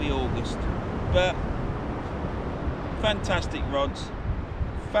 hopefully it'll be August. But fantastic rods,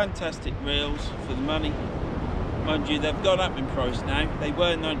 fantastic reels for the money. Mind you, they've gone up in price now. They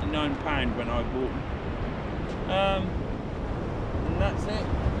were £99 when I bought them. And that's it.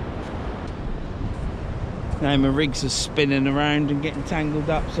 Now my rigs are spinning around and getting tangled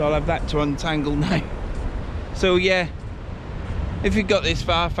up, so I'll have that to untangle now. So yeah, if you got this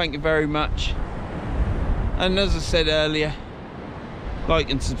far, thank you very much. And as I said earlier, like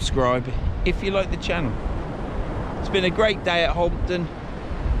and subscribe if you like the channel. It's been a great day at Holmpton.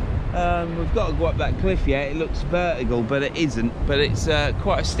 We've got to go up that cliff yet. It looks vertical, but it isn't. But it's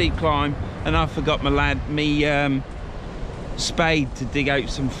quite a steep climb, and I forgot my spade to dig out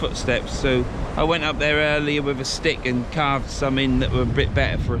some footsteps, so I went up there earlier with a stick and carved some in that were a bit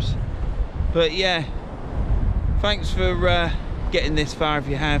better for us. But yeah, thanks for getting this far if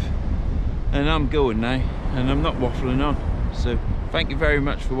you have, and I'm going now and I'm not waffling on. So thank you very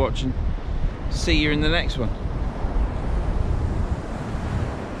much for watching. See you in the next one.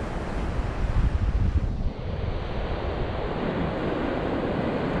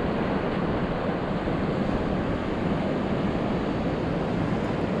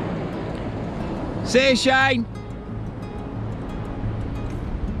 See you, Shane.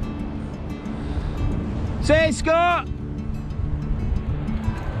 See you, Scott.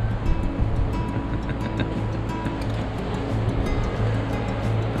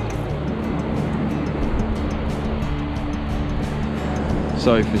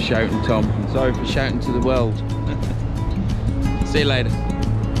 Sorry for shouting, Tom. Sorry for shouting to the world. See you later.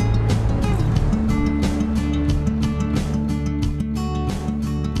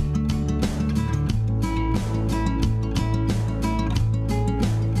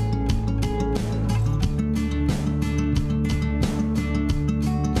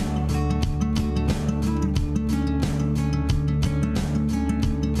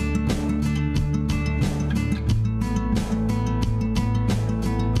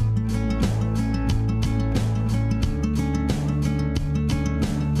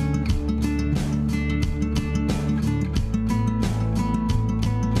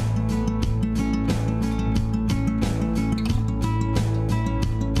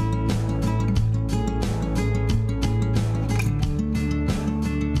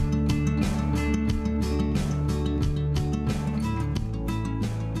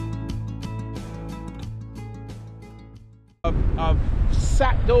 I've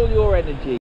sapped all your energy.